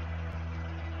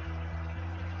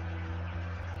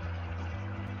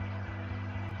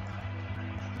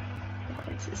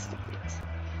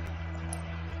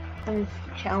 And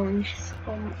challenge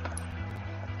swamp.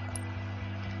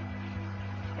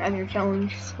 Other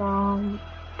challenge swamp.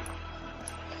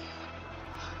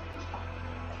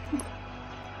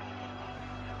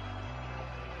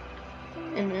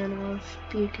 And then of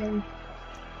beacon.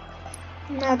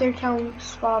 Another challenge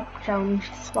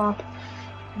swap.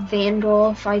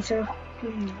 Vandal visor.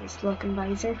 Nice looking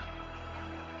visor.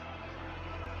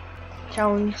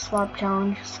 Challenge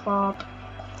swap.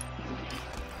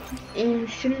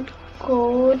 Ancient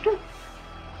code.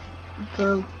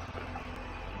 Go.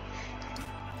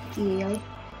 Yeah.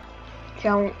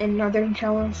 Another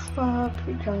challenge swap.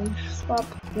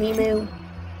 Mimu.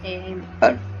 And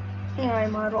AI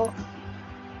model.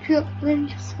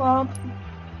 Challenge swap.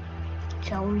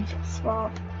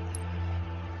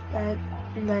 That,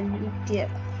 and then yeah.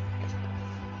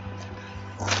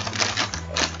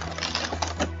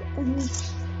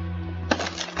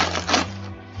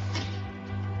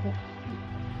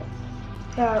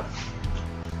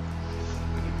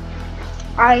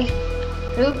 I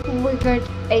hope we get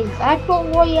a battle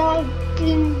royale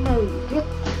game mode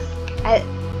at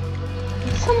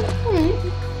some point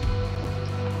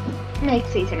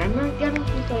next season. I'm not gonna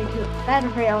be going to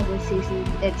battle royale this season.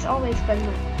 It's always been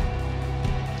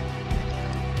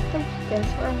this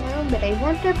for now, but I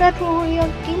want a battle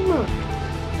royale game mode.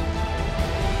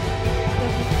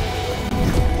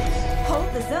 Hold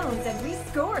the zones and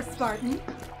rescore, Spartan.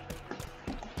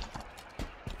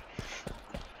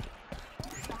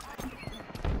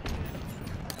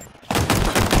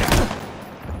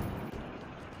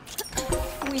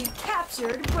 We've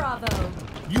captured Bravo.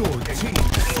 Your team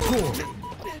scored.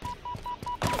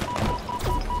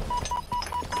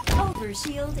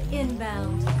 Overshield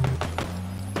inbound.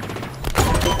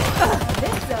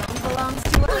 This zone belongs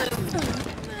to us.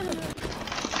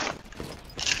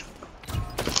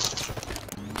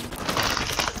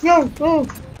 No.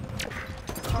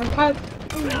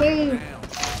 Okay.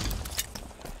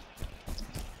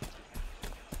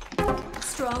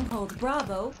 Stronghold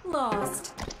Bravo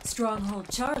lost. Stronghold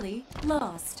Charlie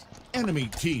lost. Enemy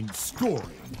team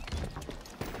scoring.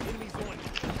 Enemies on you.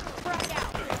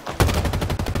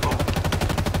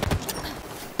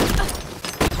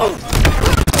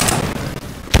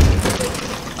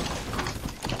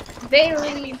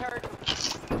 Very hurt.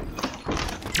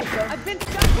 I've been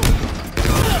stuck.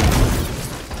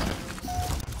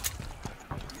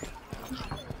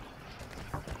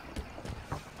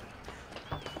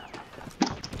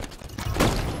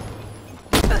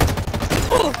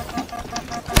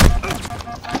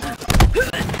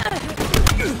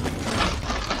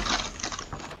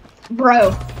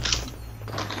 bro.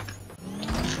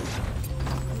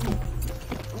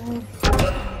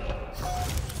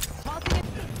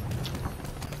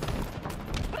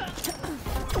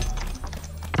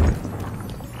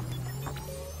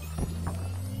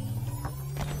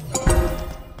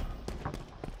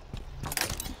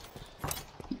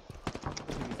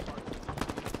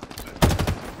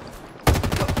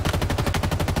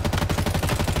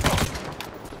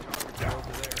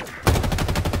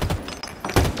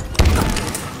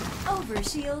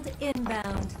 Shield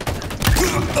inbound.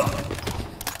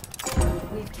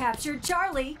 We've captured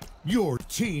Charlie. Your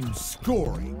team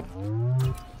scoring.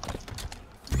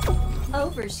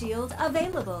 Overshield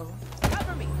available.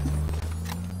 Cover me.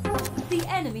 The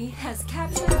enemy has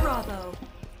captured Bravo.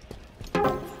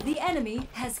 The enemy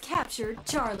has captured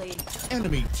Charlie.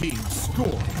 Enemy team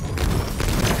scoring.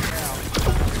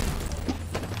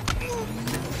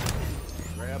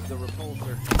 Grab the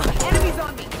repulsor. Enemies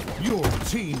on me. Your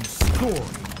team scoring.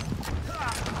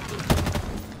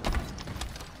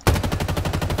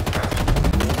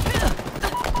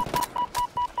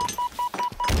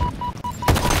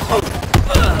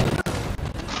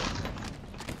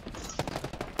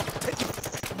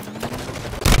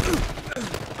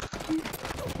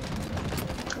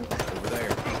 Over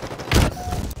there.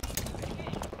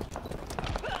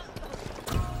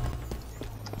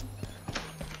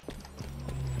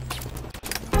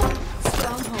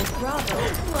 Stronghold Bravo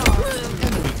lost.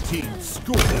 Enemy team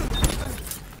scoring.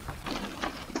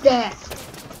 Death.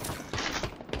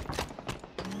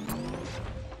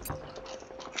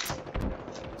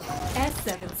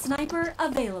 S7 sniper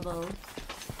available.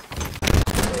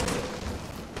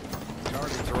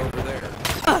 Targets are over there.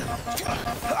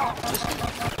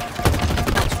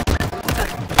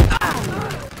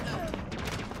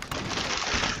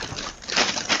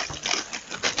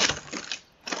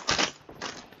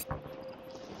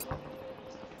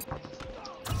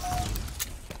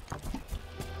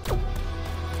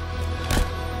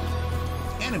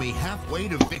 Enemy halfway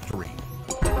to victory.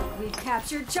 We've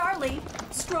captured Charlie.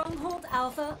 Stronghold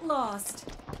Alpha lost.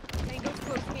 Tango's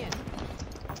closing in.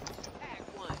 Tag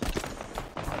one.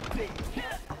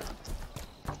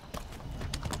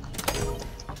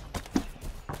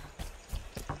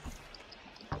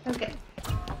 Okay.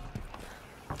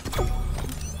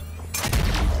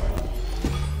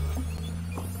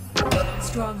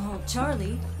 Stronghold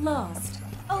Charlie lost.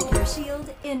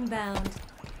 Overshield inbound.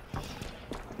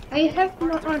 I have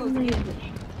not unmuted.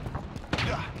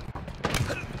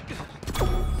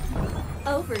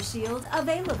 Overshield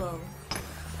available.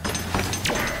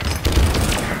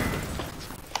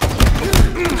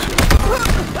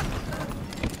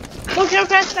 Look how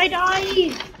fast I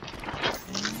died!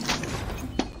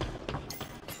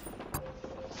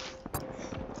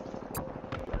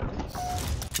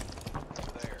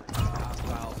 There.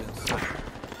 Hostiles in sight.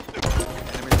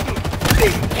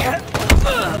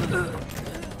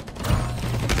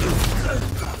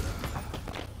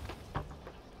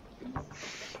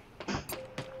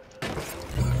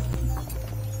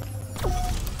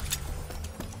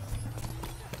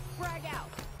 Frag out.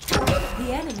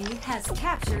 The enemy has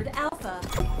captured Alpha.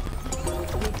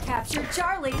 We've captured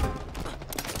Charlie.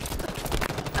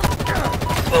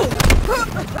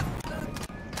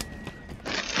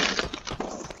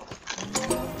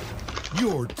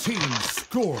 Your team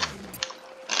scored.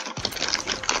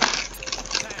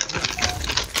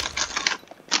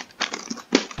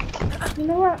 You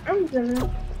know what? I'm gonna.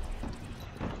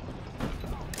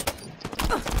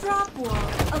 Drop wall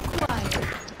acquired.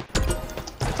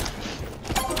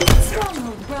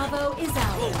 Stronghold Bravo is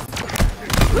ours.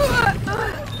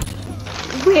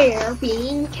 We're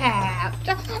being capped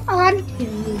on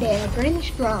 2 different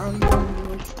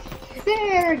strongholds.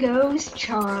 There goes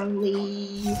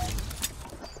Charlie.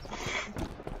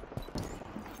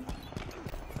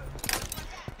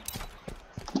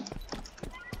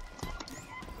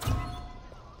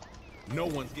 No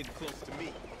one's getting close to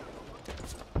me.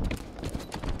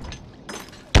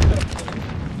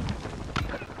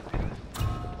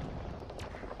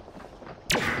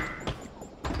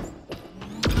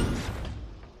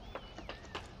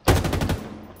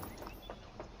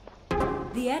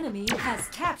 The enemy has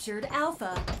captured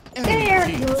Alpha. There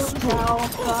Enemy team goes scored.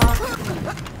 Alpha.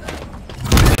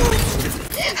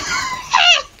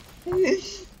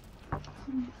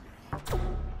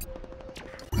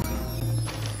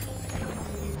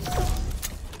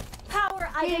 Power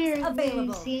items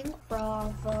available. Losing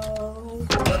Bravo.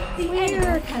 The We're enemy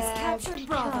has capped captured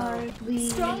Bravo. Charlie.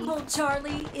 Stronghold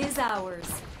Charlie is ours.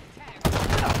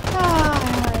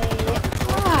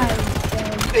 I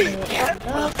sent it in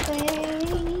the face.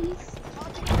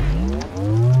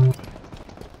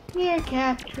 We're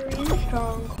capturing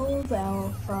Stronghold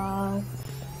Alpha.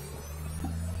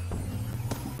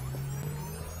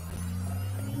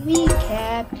 We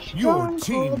kept Your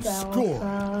team Stronghold scored.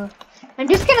 Alpha. I'm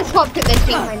just gonna swap to this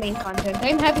being my main content.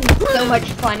 I'm having so much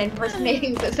fun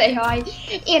impersonating this AI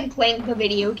and playing the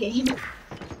video game.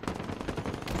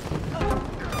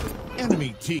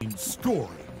 Enemy team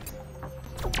scoring.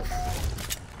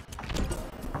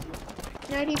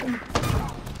 Not even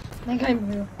like I'm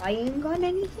relying on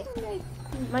anything. Like,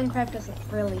 Minecraft doesn't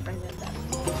really bring them that.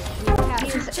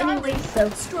 Captured Charlie. So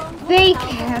Stronghold they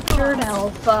Alpha captured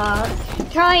lost. Alpha.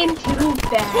 Time to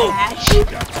bash.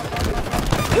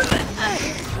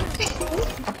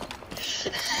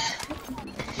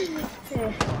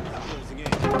 Closing in.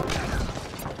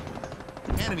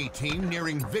 Enemy team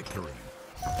nearing victory.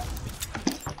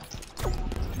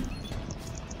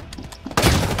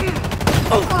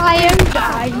 I am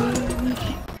dying.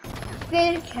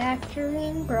 They're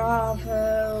capturing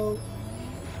Bravo.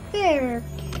 They're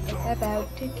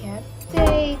about to cap.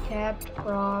 They capped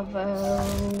Bravo.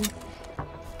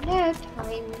 Now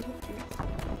time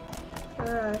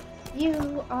for us.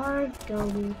 You are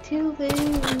going to lose.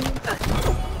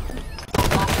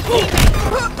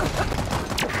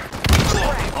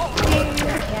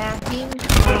 They're capping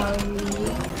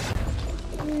Charlie.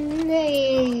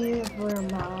 Never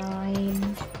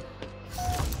mind.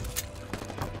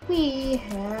 We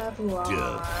have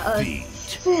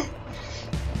lost. Defeat.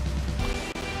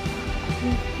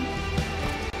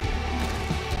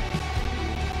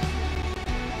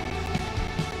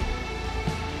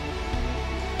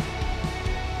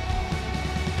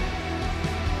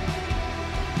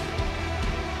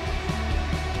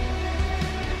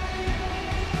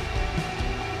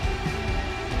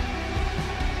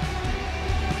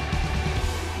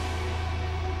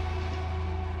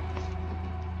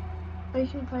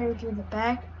 Placing fire to the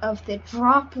back of the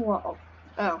drop wall.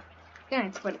 Oh,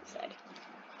 that's what it said.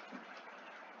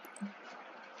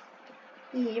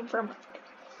 Never mind.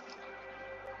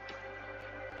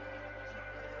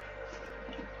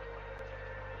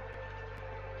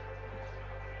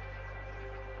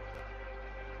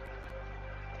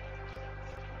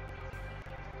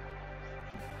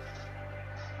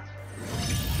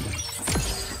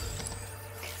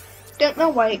 Don't know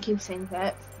why it keeps saying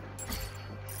that.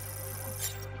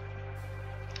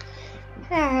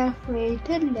 Halfway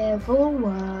to level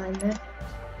 1.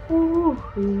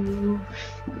 Woohoo.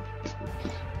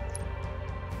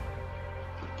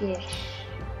 Gish.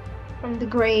 From the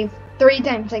grave. 3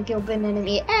 times I killed an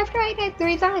enemy after I died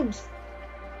 3 times.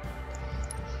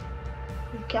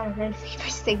 You gotta run by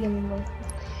sticking the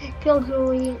kill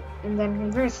Julie and then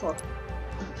reversal.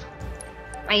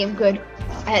 I am good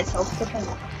at self-defense.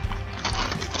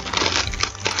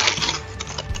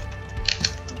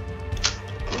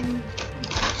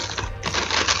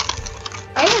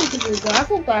 I want to do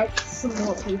grapple back to some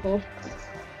more people.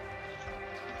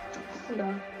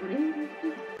 No.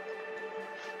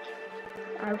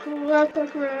 I pull out the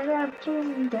red apple,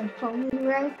 that's only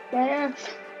right there.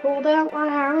 Hold out my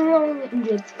arm and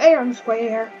it's fair and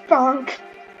square. Bonk.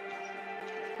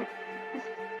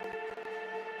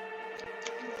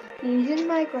 Using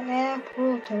my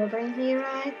grapple to bring me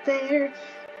right there.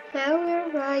 Now we're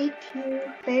right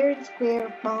here, fair and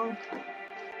square, bonk.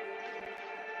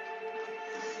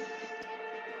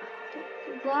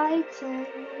 Lights out.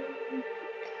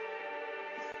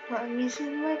 I'm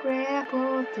using my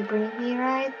grapple to bring me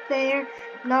right there.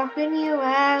 Knocking you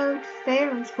out, fair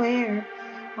and square.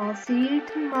 I'll see you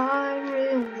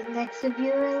tomorrow, the next of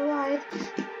your life.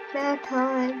 Now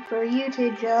time for you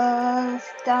to just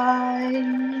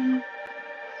die.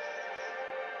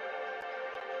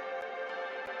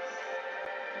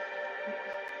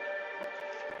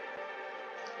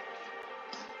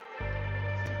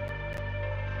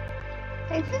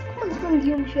 I think my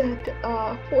volume's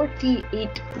at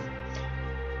 48,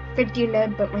 50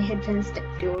 loud, but my headphones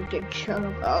don't do a good job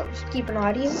of keeping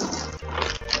audio.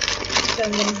 So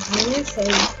I'm gonna zoom in, so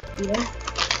yeah.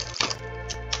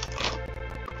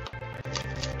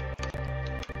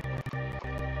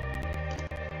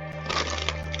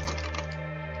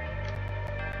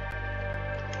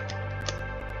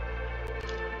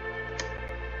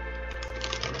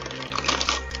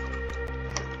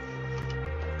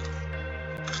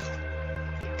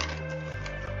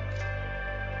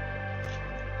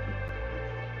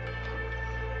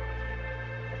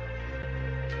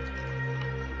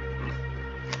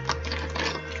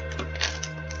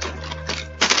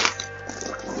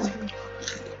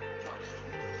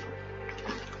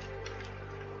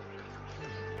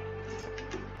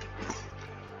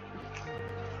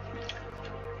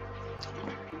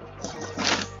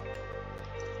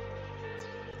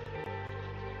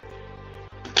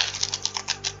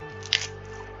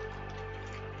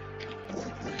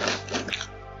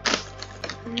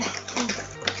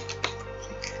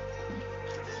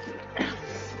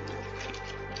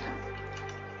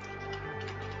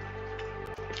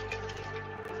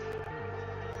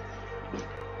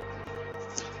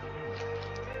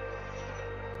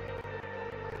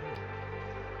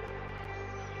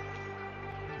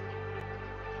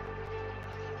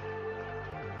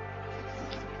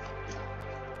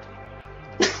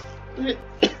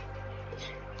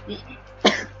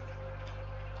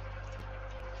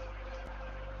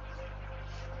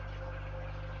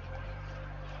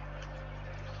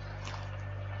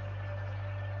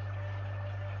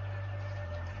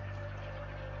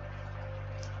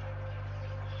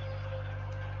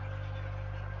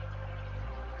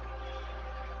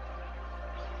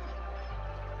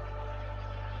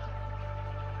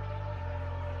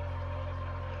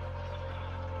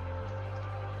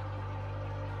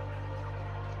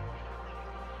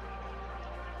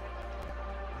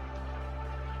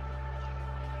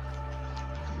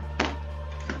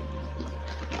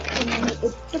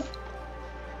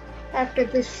 After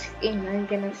this game, I'm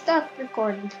gonna stop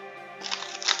recording.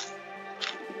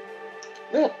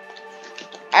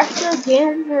 After a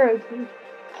game where I can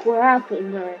grapple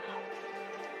more,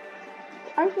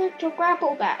 I like to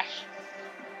grapple bash.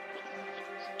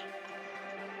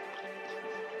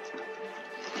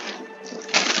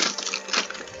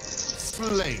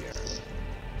 Slayer.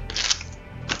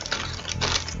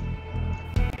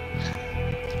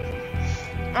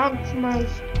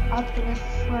 Optimize Optimus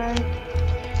Prime,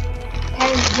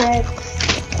 Rex,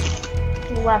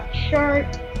 left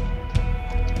shirt,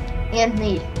 and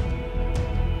me.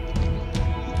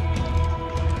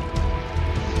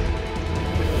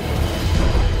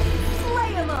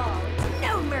 Slay 'em all!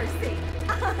 No mercy!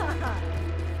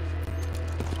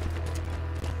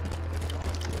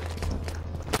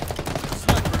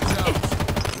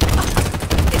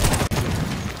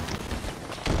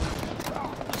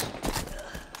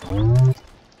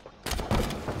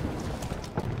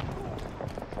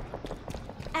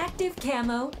 Active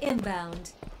camo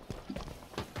inbound.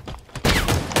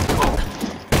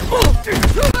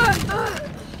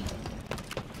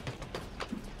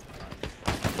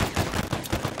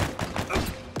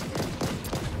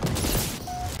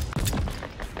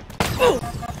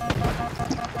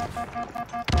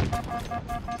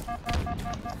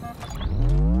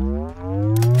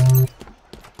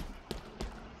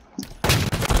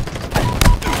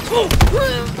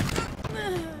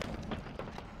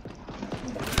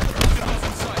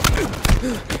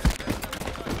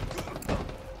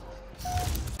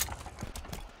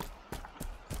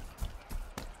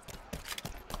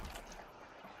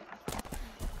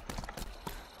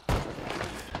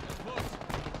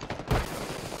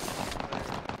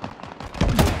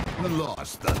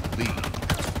 Lost the lead.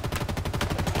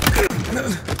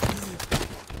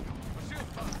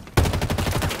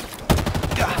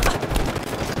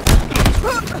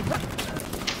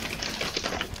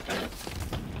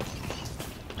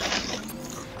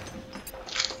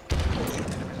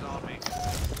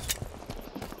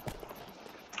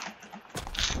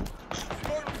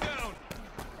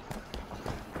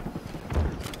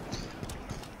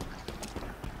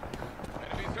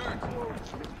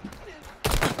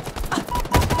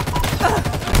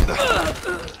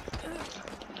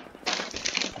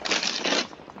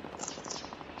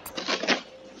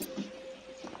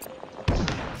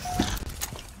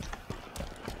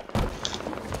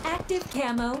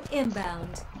 camo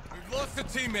inbound. We've lost a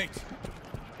teammate.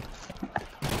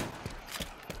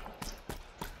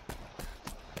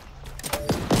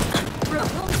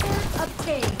 Repulsor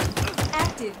obtained.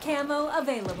 Active camo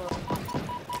available.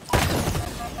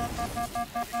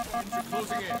 We're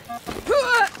closing in.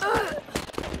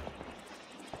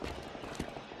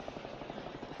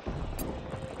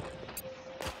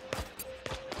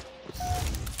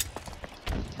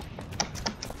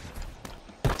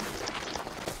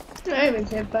 I was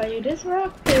hit by a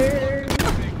disruptor.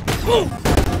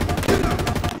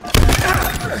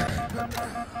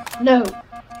 No.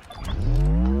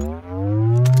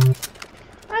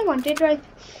 I wanted the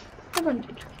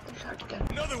shotgun.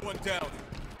 Another one down.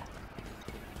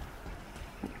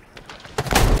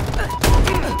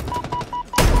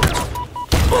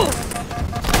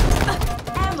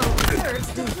 Ammo reserves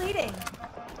depleting.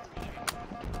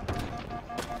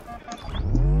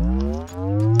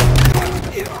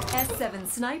 S7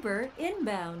 sniper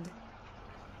inbound.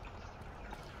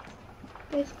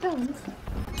 It's done.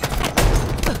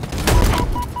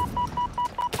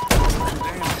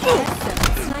 S7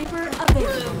 sniper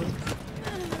available.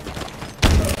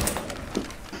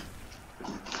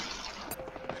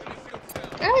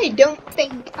 I don't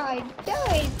think I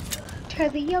died to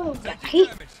the yellow guy.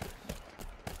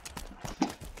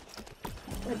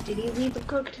 What, did he leave a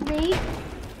cook to me?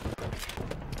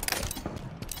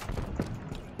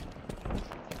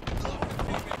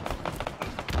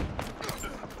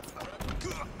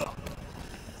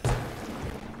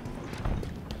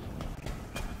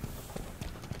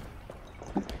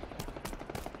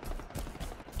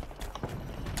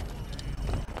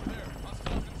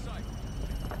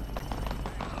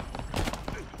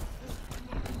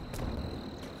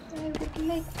 I would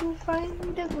like to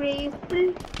find the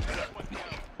grapple.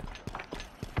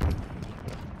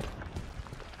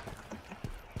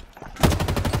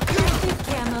 Active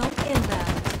camo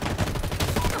inbound.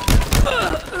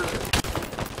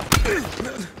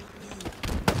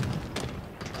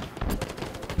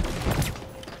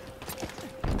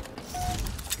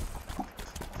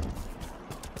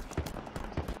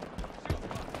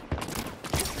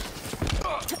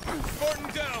 Spartan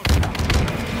down.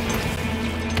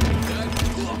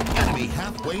 Enemy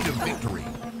halfway to victory.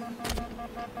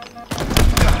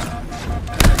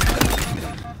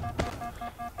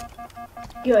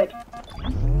 Good.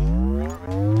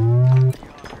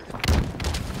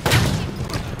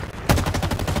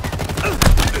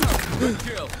 Good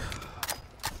kill.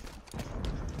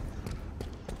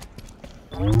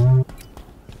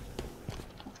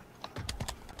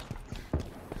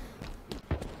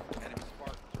 Enemy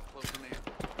Spartans are closing in.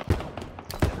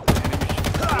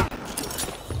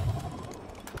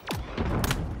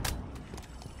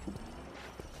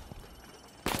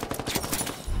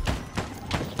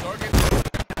 Target.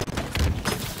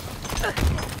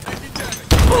 Taking damage.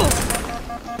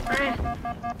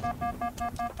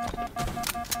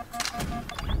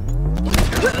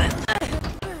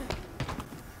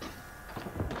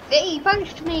 They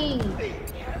punched me!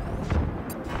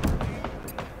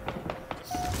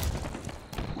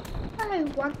 I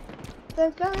want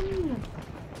the gun!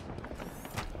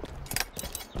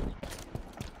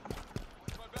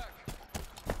 My back.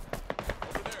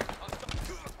 Over there.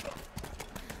 Hostile.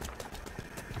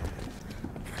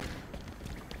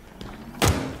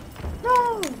 No!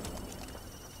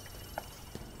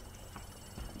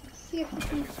 Let's see if we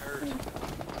can...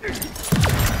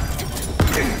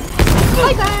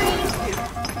 Bye guys!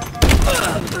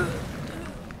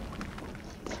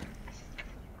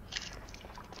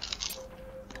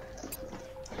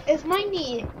 Is my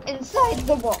knee inside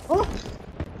the wall? Over there.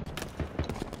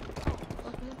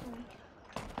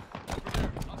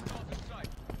 Hostiles in sight.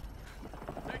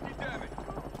 Taking damage.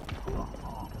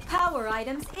 Power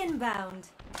items inbound.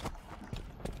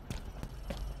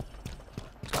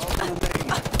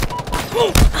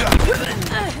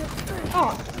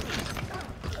 Oh.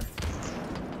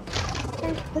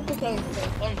 Punch with the game,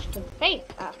 punch to the face,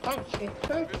 punch your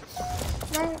first,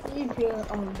 right easier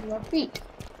on your feet.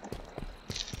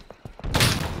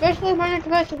 Especially when it's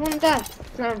supposed to one death.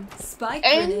 Spike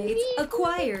And- grenades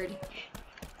acquired.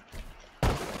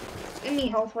 Any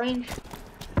health range.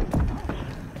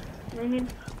 Running.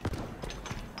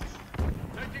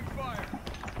 Taking fire.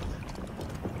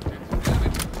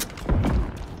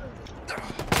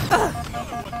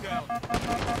 Another one down.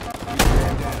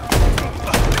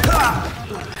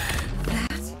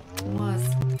 That was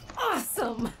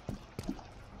awesome.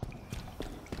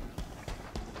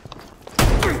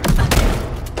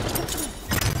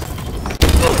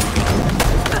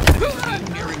 Team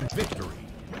nearing victory.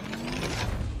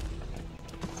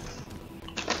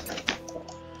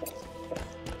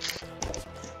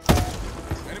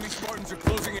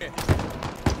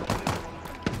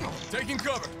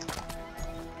 cover.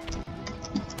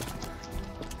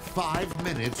 5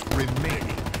 minutes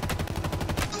remaining.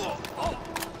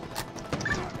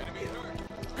 Enemy hurt.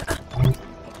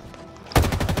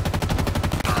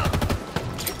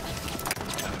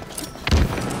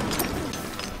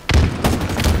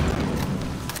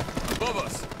 Above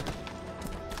us.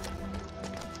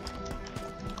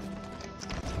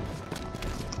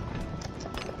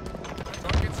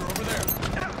 Targets are over there.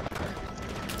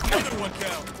 Another one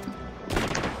down.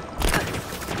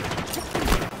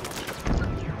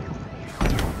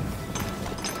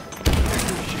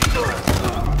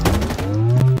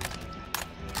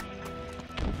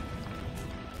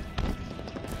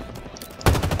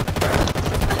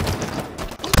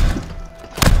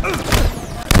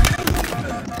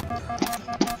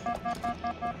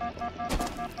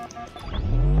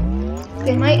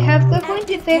 They might have the point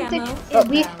Active advantage, camo but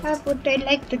we inbound. have what they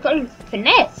like to call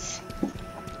finesse.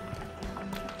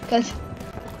 Because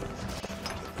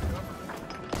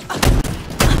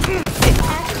Active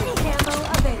camo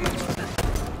available.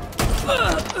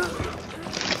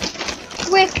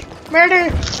 quick murder.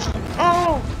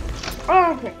 Oh,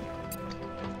 oh,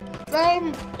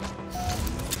 run.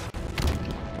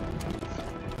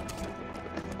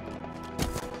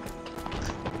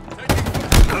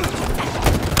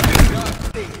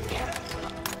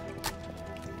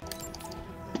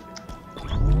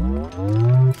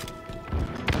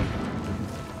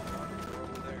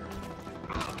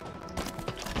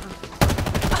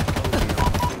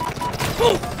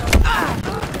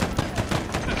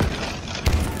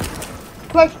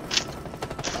 Quick.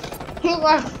 He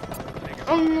left.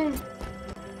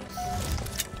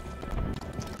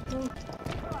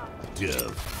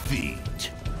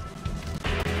 Defeat.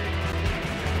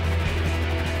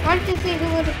 Want to see who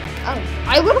would have? Oh,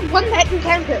 I would have won that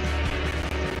encounter.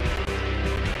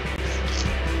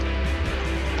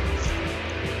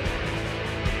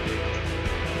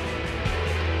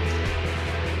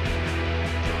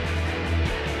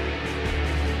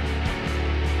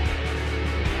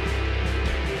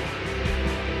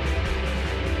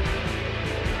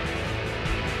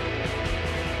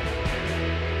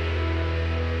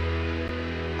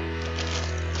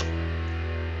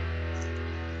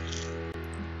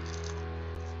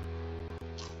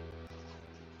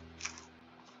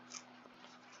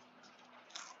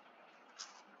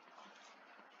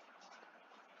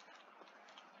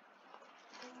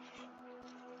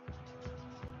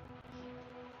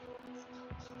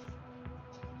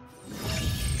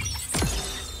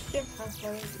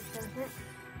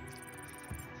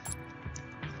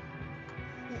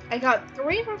 I got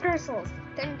 300 souls,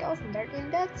 10,000 13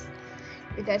 deaths,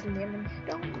 2,000 damage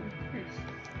done.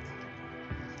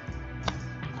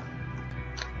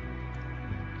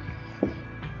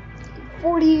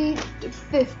 40 to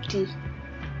 50.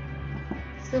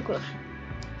 So close.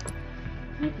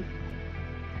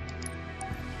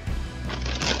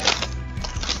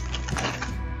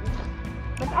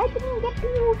 But I didn't get to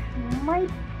use my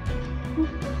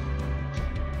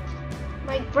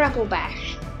grapple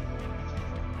bash.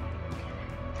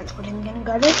 That's what I'm gonna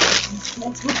go to. That's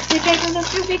what's the title of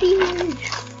the video.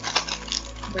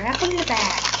 Grapple the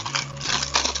bash.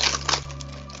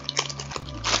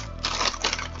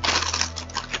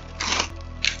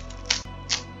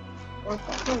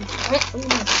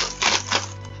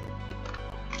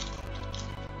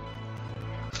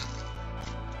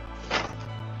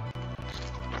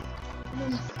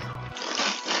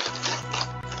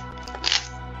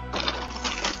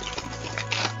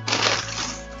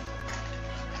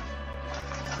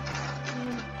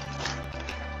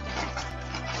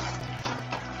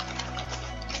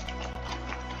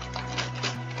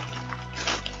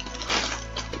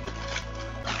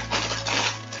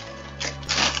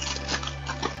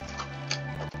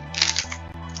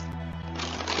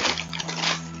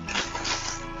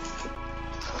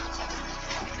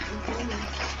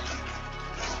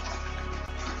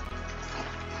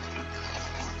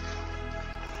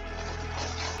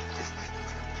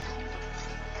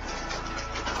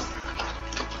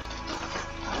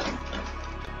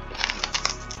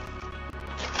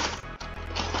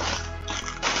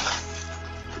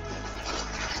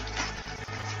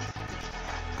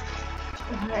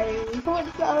 I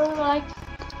would go like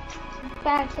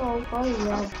Battle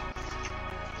Royale.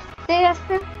 This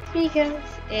because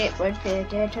it would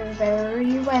fit it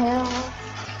very well.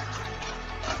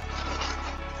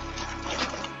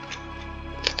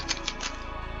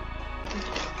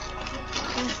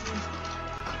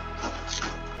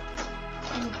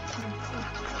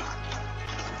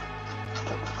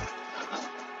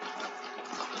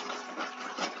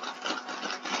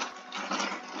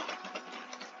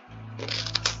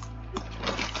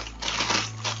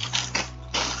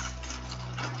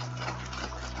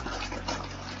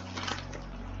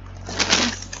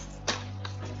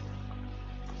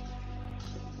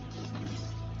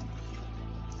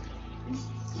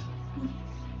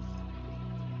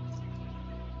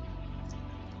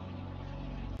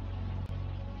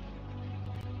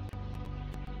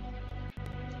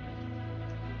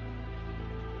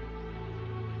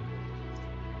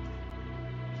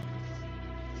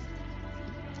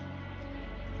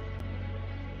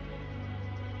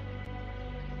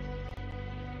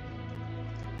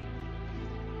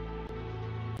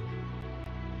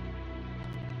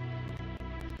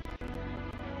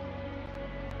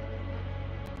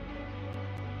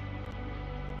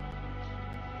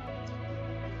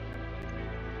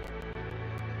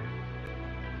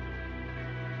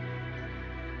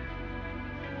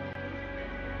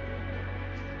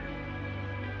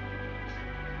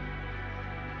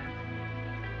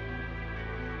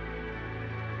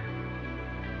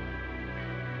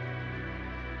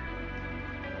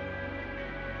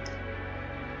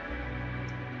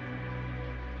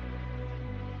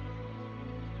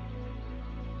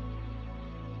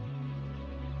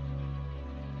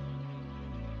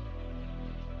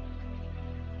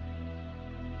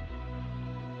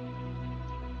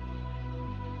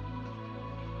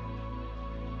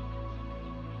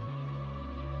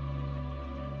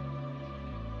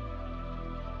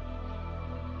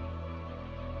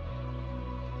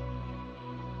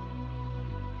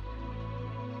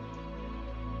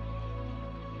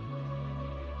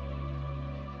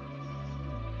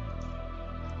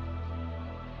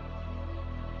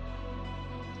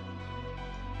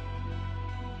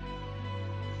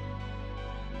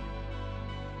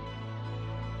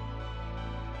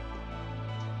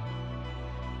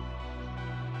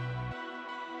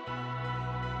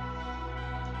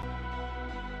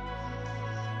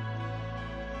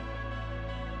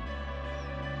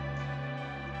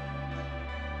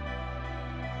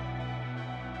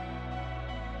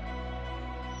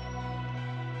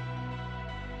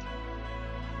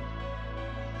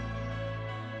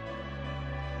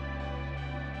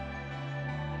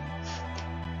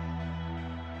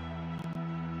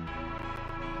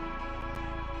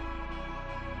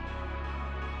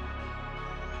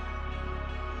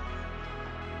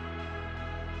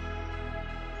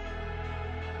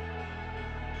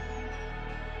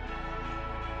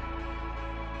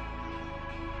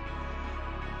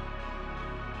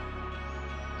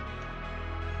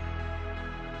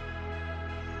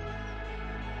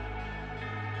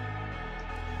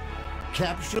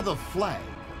 capture the flag.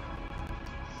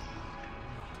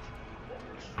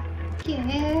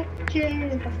 Capture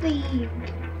the flag.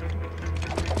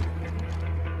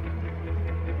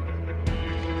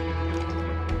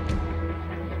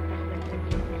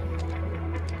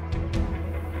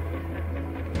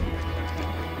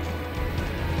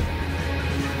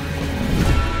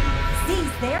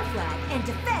 Seize their flag and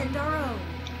defend our own.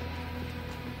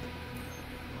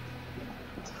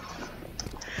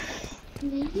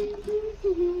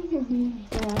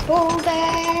 Double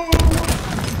down.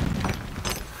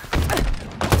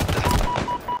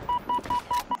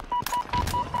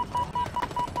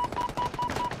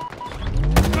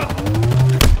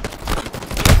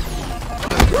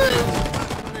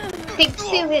 Take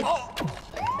 2 hits.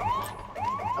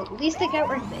 At least I got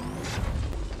rid of it.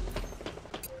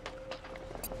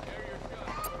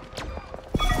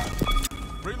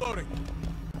 Reloading.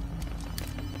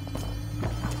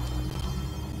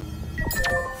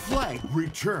 Flag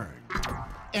returned.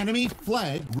 Enemy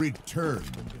flag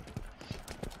returned.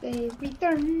 They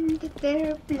returned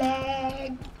their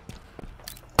flag.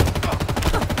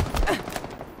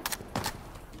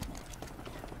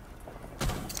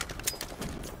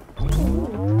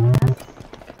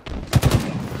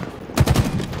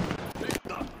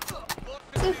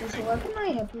 This is what I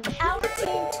have. Our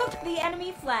team took the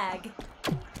enemy flag.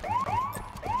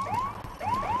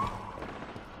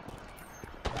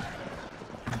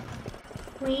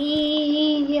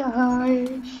 We are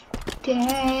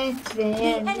dancing. The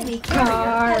enemy carrier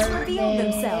has revealed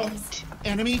themselves.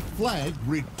 Enemy flag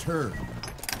returned.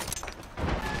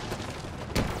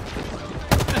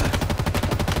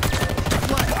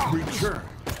 Flag returned.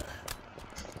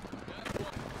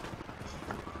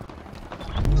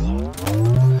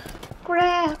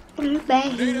 Grapple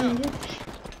band.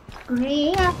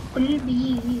 Grapple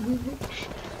beach.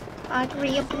 I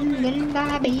grapple in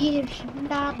the beach, in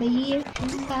the beach, in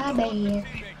the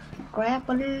beach.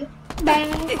 Grapple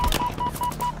band.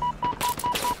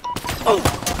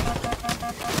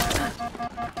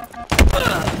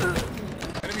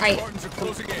 Enemy Spartans are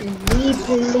closing in.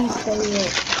 Deeply say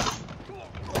it.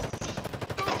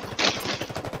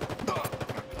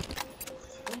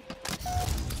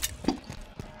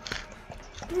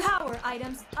 Power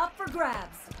items up for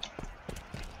grabs.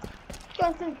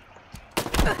 Doesn't.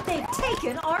 They've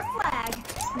taken our flag.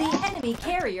 The enemy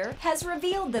carrier has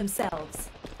revealed themselves.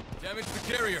 Damage the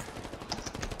carrier.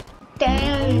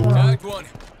 Damn. Tagged one.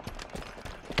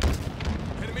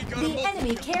 Enemy got The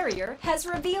enemy carrier has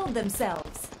revealed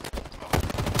themselves.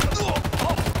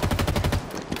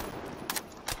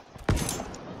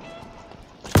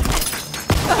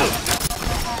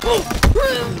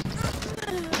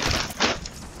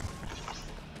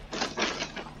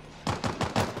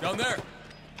 Down there.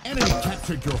 Enemy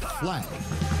captured your flag.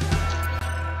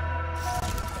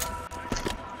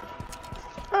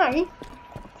 Alright.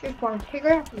 Just want to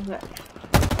grapple it.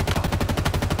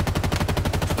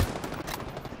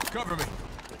 Cover me.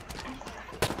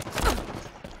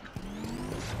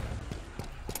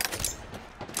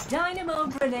 Dynamo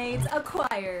grenades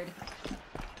acquired.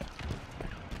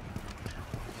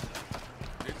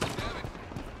 Did some damage.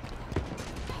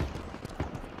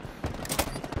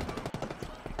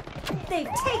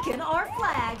 They've taken our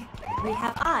flag. We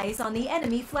have eyes on the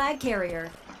enemy flag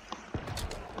carrier.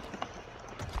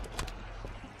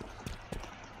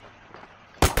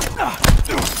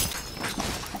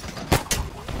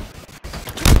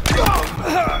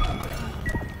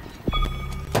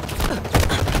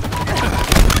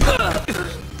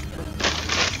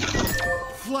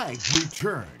 Flag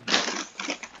returned.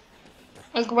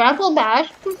 I grapple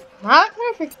bashed, not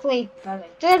perfectly, but I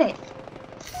did it.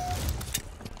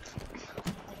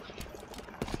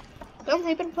 I've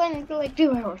only been playing for like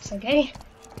 2 hours, okay?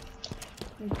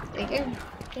 They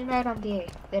came right on the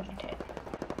 8th, didn't it?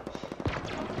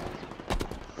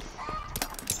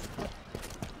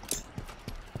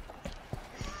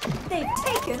 They've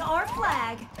taken our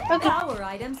flag. Okay. Power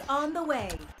items on the way.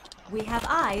 We have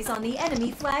eyes on the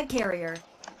enemy flag carrier.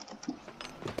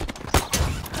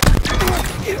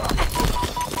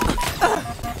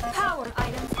 Power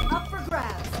items up for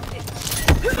grabs.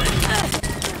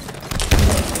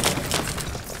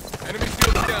 Enemy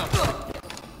shields down.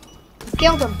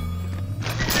 Killed him.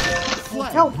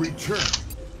 Flag Help. returned.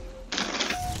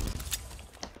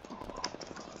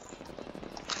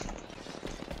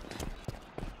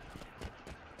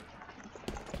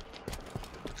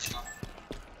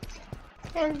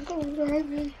 And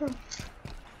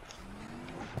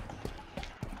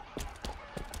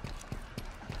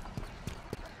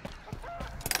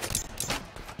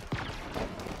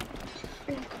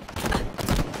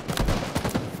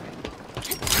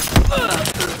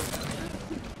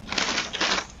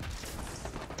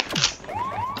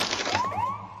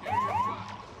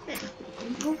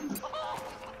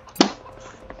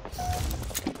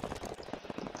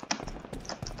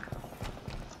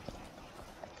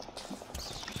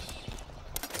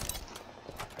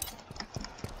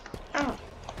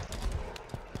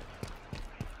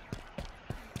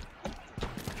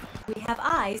have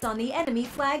eyes on the enemy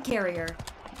flag carrier.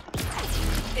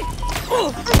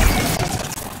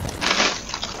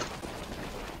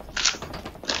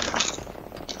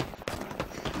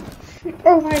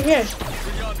 Oh my gosh.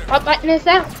 What button is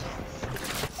that?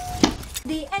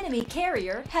 The enemy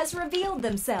carrier has revealed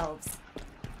themselves.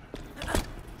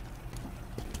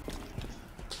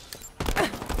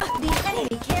 The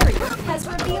enemy carrier has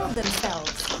revealed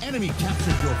themselves. Enemy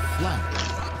captured your flag.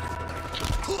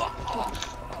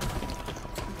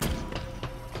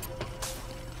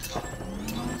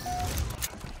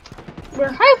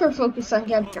 We're hyper-focused on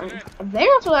capturing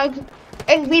their flag,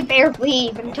 and we barely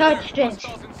even touched it.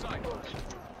 Hostiles in sight.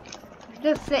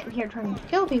 We're just sitting here trying to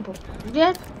kill people.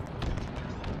 Just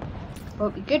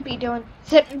what we could be doing,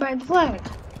 sitting by the flag.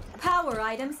 Power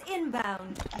items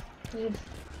inbound.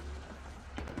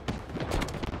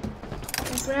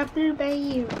 Grapple by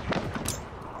you.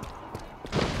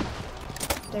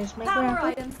 There's my Power grapple.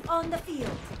 items on the field.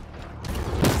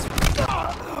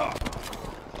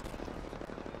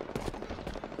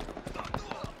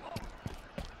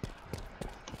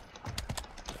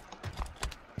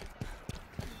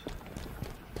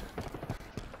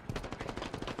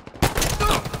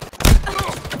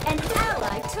 An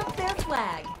ally took their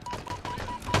flag.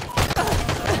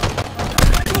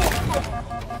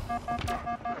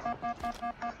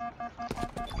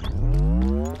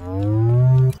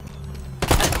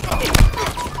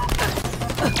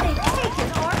 They've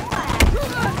taken our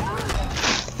flag.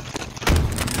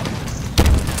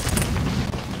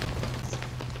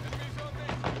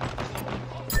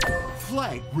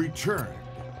 Flag returned.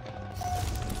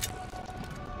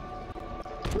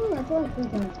 Ooh, I feel like we're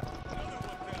done.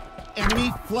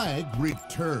 Enemy flag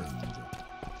returned.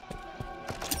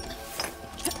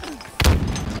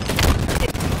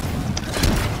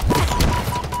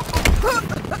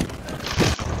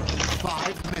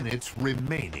 Five minutes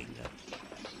remaining.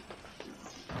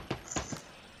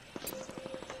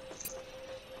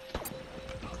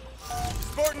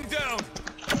 Spartan down.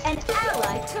 An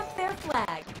ally took their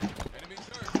flag. Enemy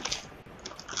turret.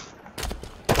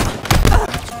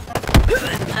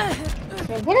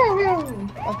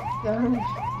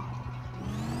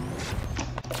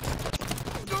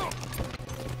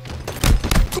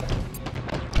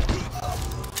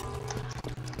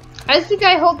 How's the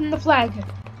guy holding the flag?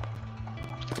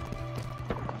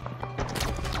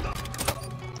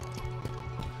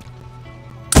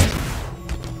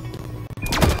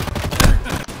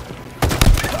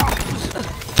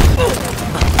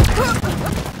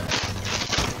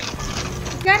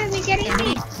 Gotta be getting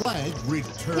Enemy me. flag We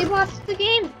returned. lost the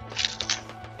game.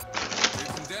 Did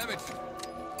some damage.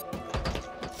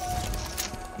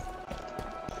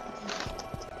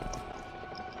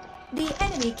 The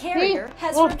enemy carrier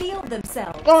has Oh. revealed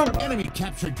themselves. Go on. Enemy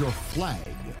captured your flag.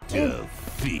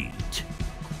 Defeat.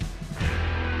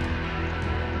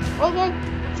 Okay.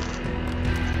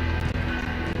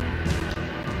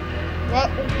 That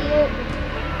would be it.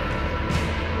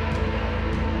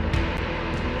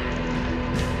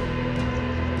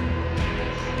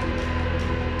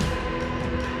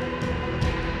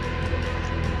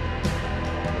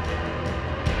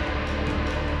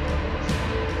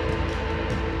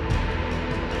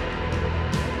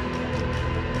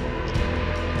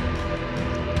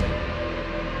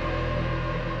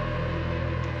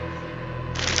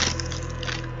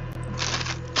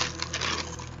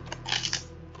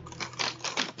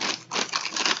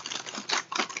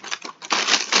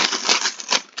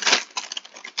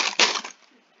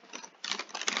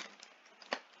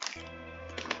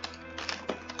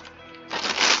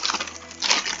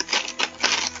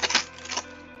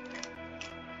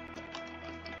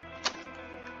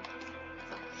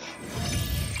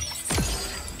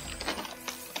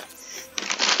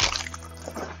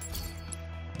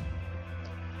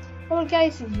 Well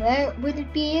guys, that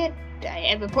would be it. I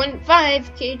have a 0.5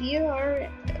 KDR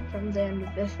from the end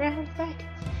of this round, but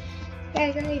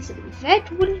yeah guys,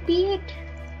 that will be it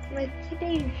with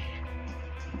today's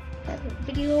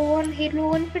video on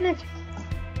Halo Infinite.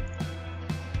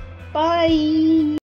 Bye!